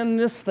lights, and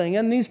this thing,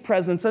 and these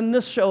presents, and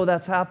this show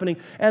that's happening,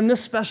 and this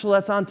special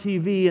that's on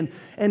TV,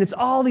 and it's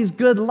all these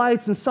good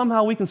lights, and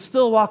somehow we can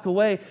still walk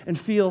away and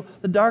feel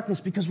the darkness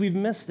because we've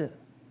missed it.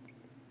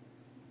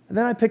 And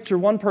then I picture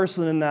one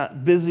person in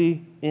that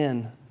busy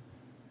inn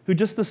who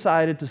just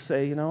decided to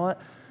say, you know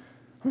what,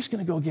 I'm just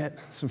going to go get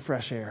some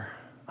fresh air.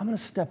 I'm going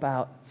to step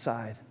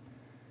outside.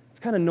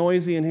 It's kind of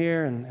noisy in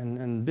here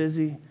and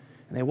busy.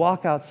 And they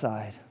walk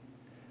outside.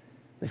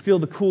 They feel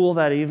the cool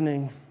that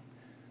evening.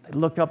 They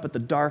look up at the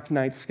dark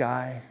night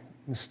sky,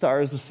 and the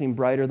stars just seem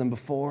brighter than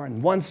before,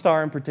 and one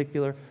star in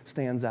particular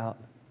stands out.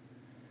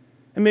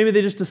 And maybe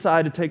they just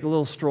decide to take a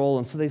little stroll,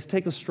 and so they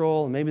take a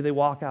stroll, and maybe they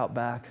walk out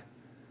back,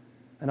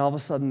 and all of a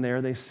sudden there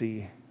they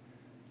see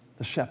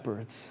the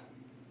shepherds.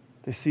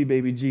 They see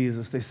baby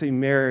Jesus. They see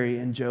Mary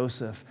and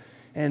Joseph,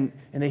 and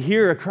they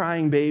hear a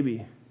crying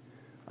baby.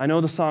 I know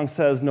the song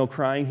says, no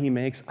crying he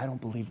makes. I don't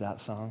believe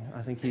that song.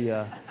 I think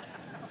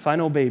if I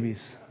know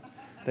babies,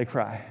 they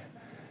cry.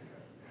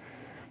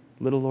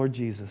 Little Lord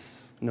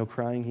Jesus, no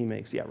crying he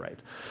makes. Yeah, right.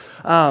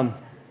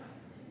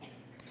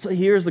 So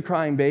here's the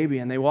crying baby,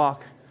 and they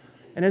walk.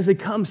 And as they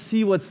come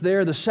see what's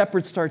there, the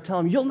shepherds start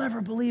telling them, you'll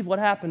never believe what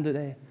happened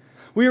today.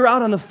 We were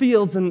out on the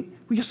fields, and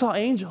we just saw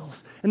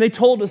angels. And they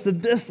told us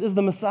that this is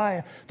the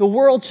Messiah. The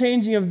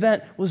world-changing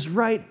event was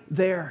right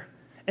there.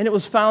 And it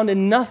was found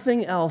in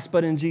nothing else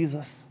but in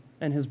Jesus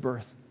and his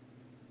birth.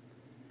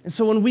 And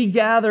so when we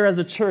gather as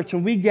a church,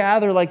 when we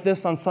gather like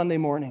this on Sunday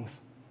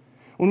mornings,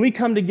 when we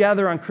come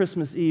together on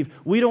Christmas Eve,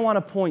 we don't want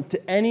to point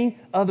to any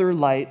other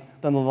light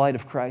than the light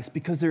of Christ,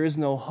 because there is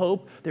no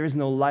hope, there is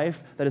no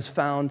life that is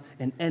found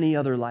in any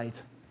other light.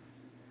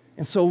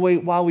 And so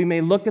while we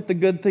may look at the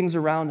good things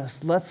around us,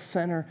 let's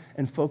center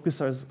and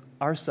focus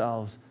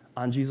ourselves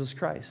on Jesus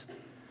Christ.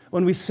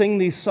 When we sing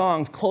these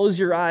songs, close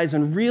your eyes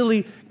and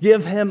really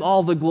give him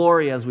all the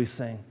glory as we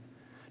sing.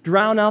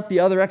 Drown out the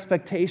other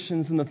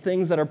expectations and the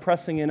things that are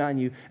pressing in on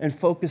you and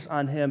focus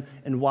on him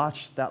and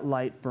watch that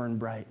light burn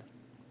bright.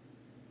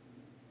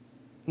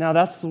 Now,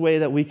 that's the way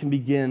that we can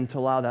begin to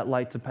allow that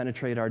light to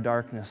penetrate our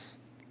darkness,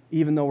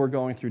 even though we're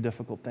going through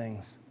difficult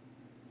things.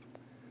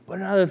 But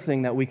another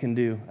thing that we can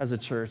do as a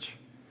church,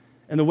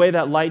 and the way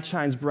that light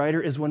shines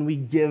brighter, is when we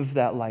give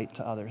that light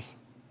to others.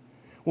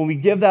 When we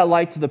give that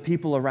light to the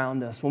people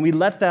around us, when we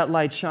let that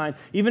light shine.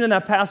 Even in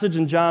that passage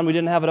in John, we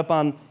didn't have it up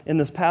in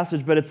this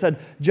passage, but it said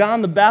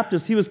John the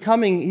Baptist, he was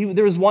coming,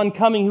 there was one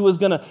coming who was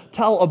going to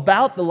tell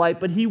about the light,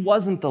 but he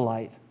wasn't the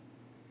light.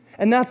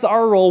 And that's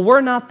our role.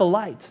 We're not the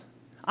light.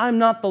 I'm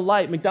not the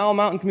light. McDowell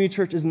Mountain Community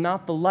Church is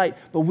not the light,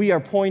 but we are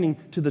pointing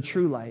to the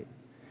true light.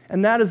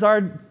 And that is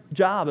our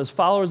job as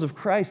followers of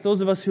Christ,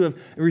 those of us who have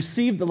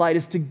received the light,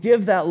 is to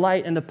give that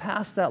light and to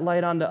pass that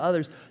light on to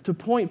others, to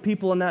point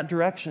people in that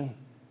direction.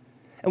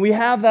 And we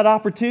have that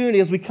opportunity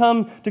as we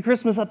come to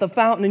Christmas at the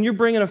fountain, and you're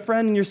bringing a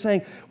friend and you're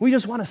saying, we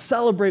just want to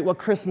celebrate what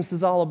Christmas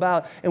is all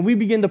about. And we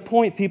begin to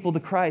point people to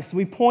Christ.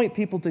 We point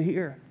people to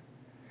here.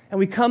 And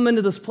we come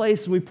into this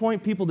place and we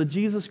point people to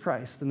Jesus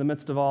Christ in the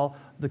midst of all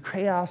the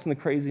chaos and the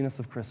craziness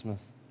of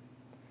Christmas.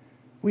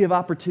 We have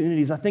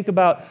opportunities. I think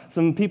about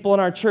some people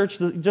in our church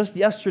just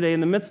yesterday, in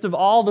the midst of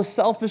all the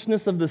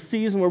selfishness of the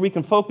season where we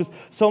can focus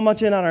so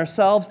much in on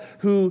ourselves,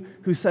 who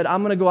said,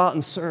 I'm going to go out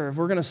and serve.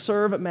 We're going to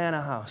serve at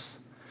Manna House.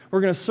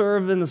 We're going to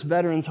serve in this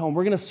veterans home.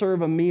 We're going to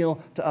serve a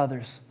meal to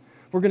others.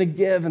 We're going to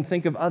give and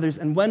think of others.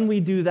 And when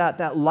we do that,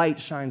 that light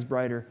shines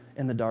brighter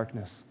in the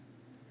darkness.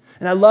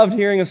 And I loved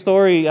hearing a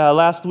story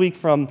last week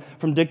from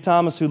Dick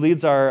Thomas, who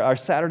leads our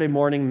Saturday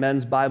morning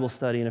men's Bible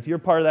study. And if you're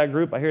part of that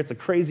group, I hear it's a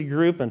crazy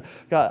group and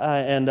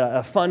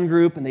a fun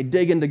group, and they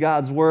dig into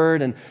God's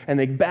Word, and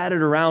they bat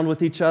it around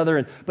with each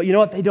other. But you know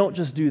what? They don't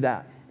just do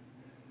that.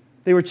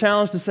 They were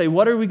challenged to say,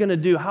 what are we going to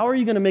do? How are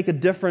you going to make a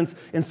difference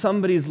in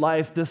somebody's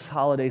life this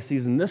holiday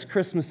season, this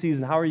Christmas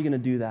season? How are you going to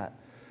do that?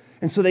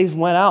 And so they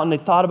went out and they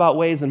thought about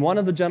ways. And one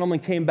of the gentlemen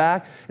came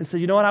back and said,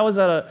 you know what? I was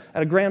at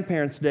a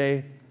grandparents'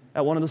 day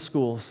at one of the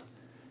schools.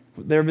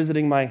 They're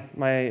visiting my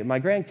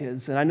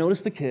grandkids, and I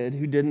noticed the kid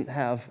who didn't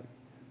have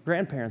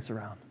grandparents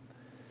around.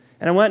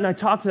 And I went and I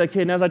talked to that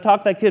kid, and as I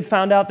talked to that kid,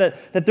 found out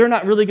that they're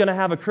not really going to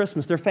have a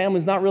Christmas. Their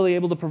family's not really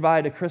able to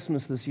provide a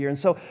Christmas this year. And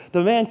so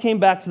the man came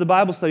back to the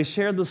Bible study,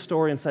 shared the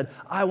story, and said,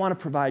 I want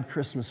to provide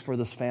Christmas for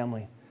this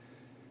family.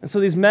 And so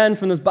these men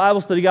from this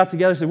Bible study got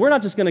together and said, we're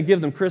not just going to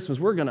give them Christmas,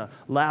 we're going to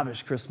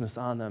lavish Christmas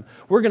on them.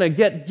 We're going to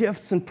get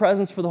gifts and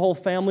presents for the whole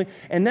family,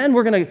 and then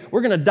we're going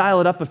to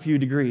dial it up a few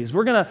degrees.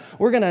 We're going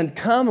to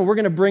come and we're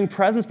going to bring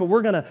presents, but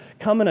we're going to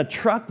come in a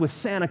truck with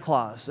Santa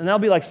Claus, and that'll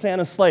be like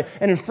Santa's sleigh.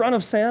 And in front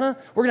of Santa,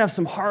 we're going to have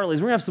some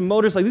Harleys, we're going to have some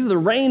motorcycles. These are the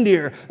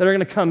reindeer that are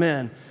going to come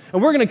in.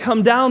 And we're going to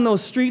come down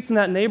those streets in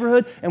that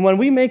neighborhood, and when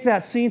we make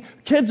that scene,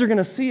 kids are going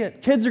to see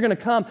it. Kids are going to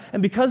come,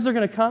 and because they're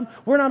going to come,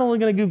 we're not only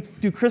going to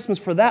do Christmas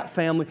for that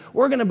family,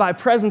 we're going to buy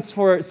presents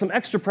for some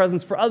extra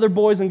presents for other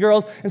boys and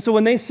girls, and so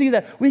when they see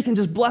that, we can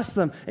just bless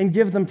them and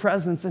give them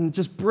presents and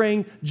just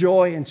bring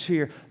joy and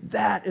cheer.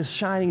 That is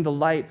shining the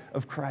light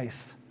of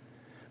Christ.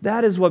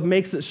 That is what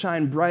makes it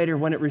shine brighter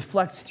when it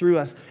reflects through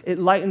us. It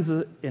lightens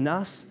it in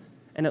us,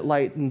 and it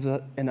lightens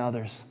it in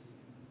others.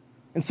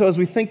 And so as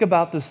we think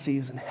about this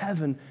season,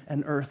 heaven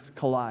and earth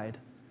collide. It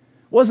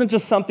wasn't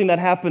just something that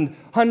happened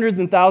hundreds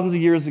and thousands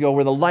of years ago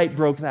where the light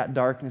broke that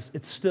darkness.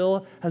 It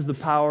still has the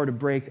power to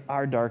break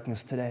our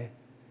darkness today.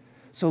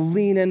 So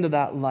lean into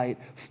that light.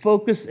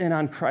 Focus in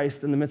on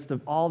Christ in the midst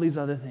of all these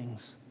other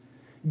things.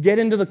 Get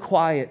into the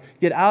quiet.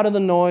 Get out of the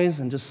noise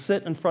and just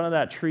sit in front of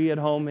that tree at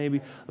home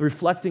maybe,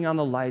 reflecting on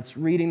the lights,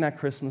 reading that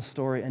Christmas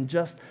story, and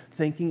just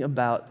thinking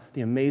about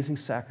the amazing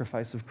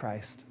sacrifice of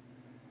Christ.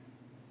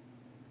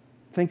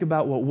 Think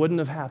about what wouldn't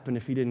have happened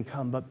if he didn't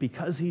come, but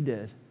because he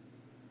did,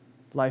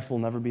 life will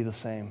never be the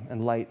same,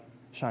 and light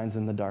shines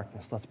in the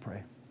darkness. Let's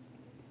pray.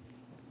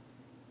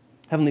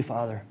 Heavenly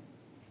Father,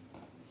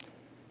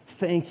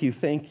 thank you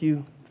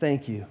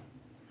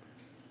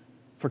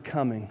for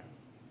coming,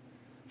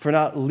 for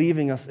not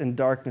leaving us in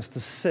darkness, to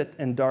sit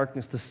in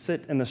darkness, to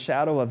sit in the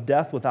shadow of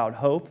death without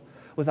hope,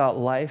 without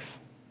life,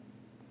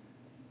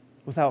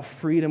 without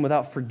freedom,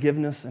 without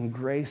forgiveness and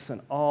grace and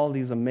all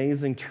these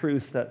amazing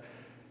truths that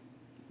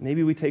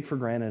maybe we take for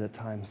granted at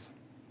times.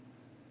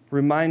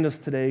 Remind us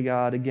today,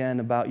 God, again,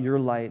 about your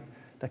light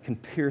that can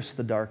pierce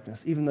the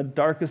darkness, even the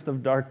darkest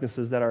of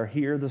darknesses that are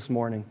here this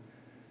morning.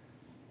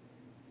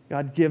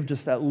 God, give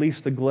just at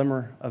least a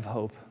glimmer of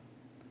hope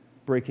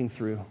breaking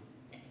through.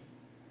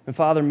 And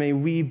Father, may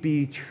we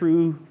be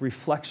true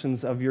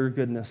reflections of your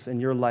goodness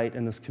and your light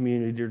in this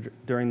community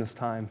during this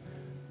time,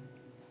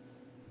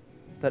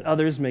 that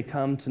others may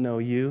come to know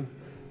you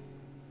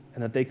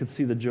and that they could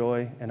see the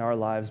joy in our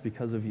lives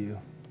because of you.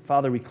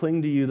 Father, we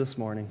cling to you this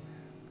morning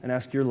and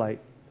ask your light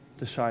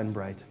to shine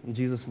bright. In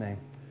Jesus' name,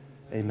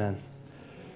 amen.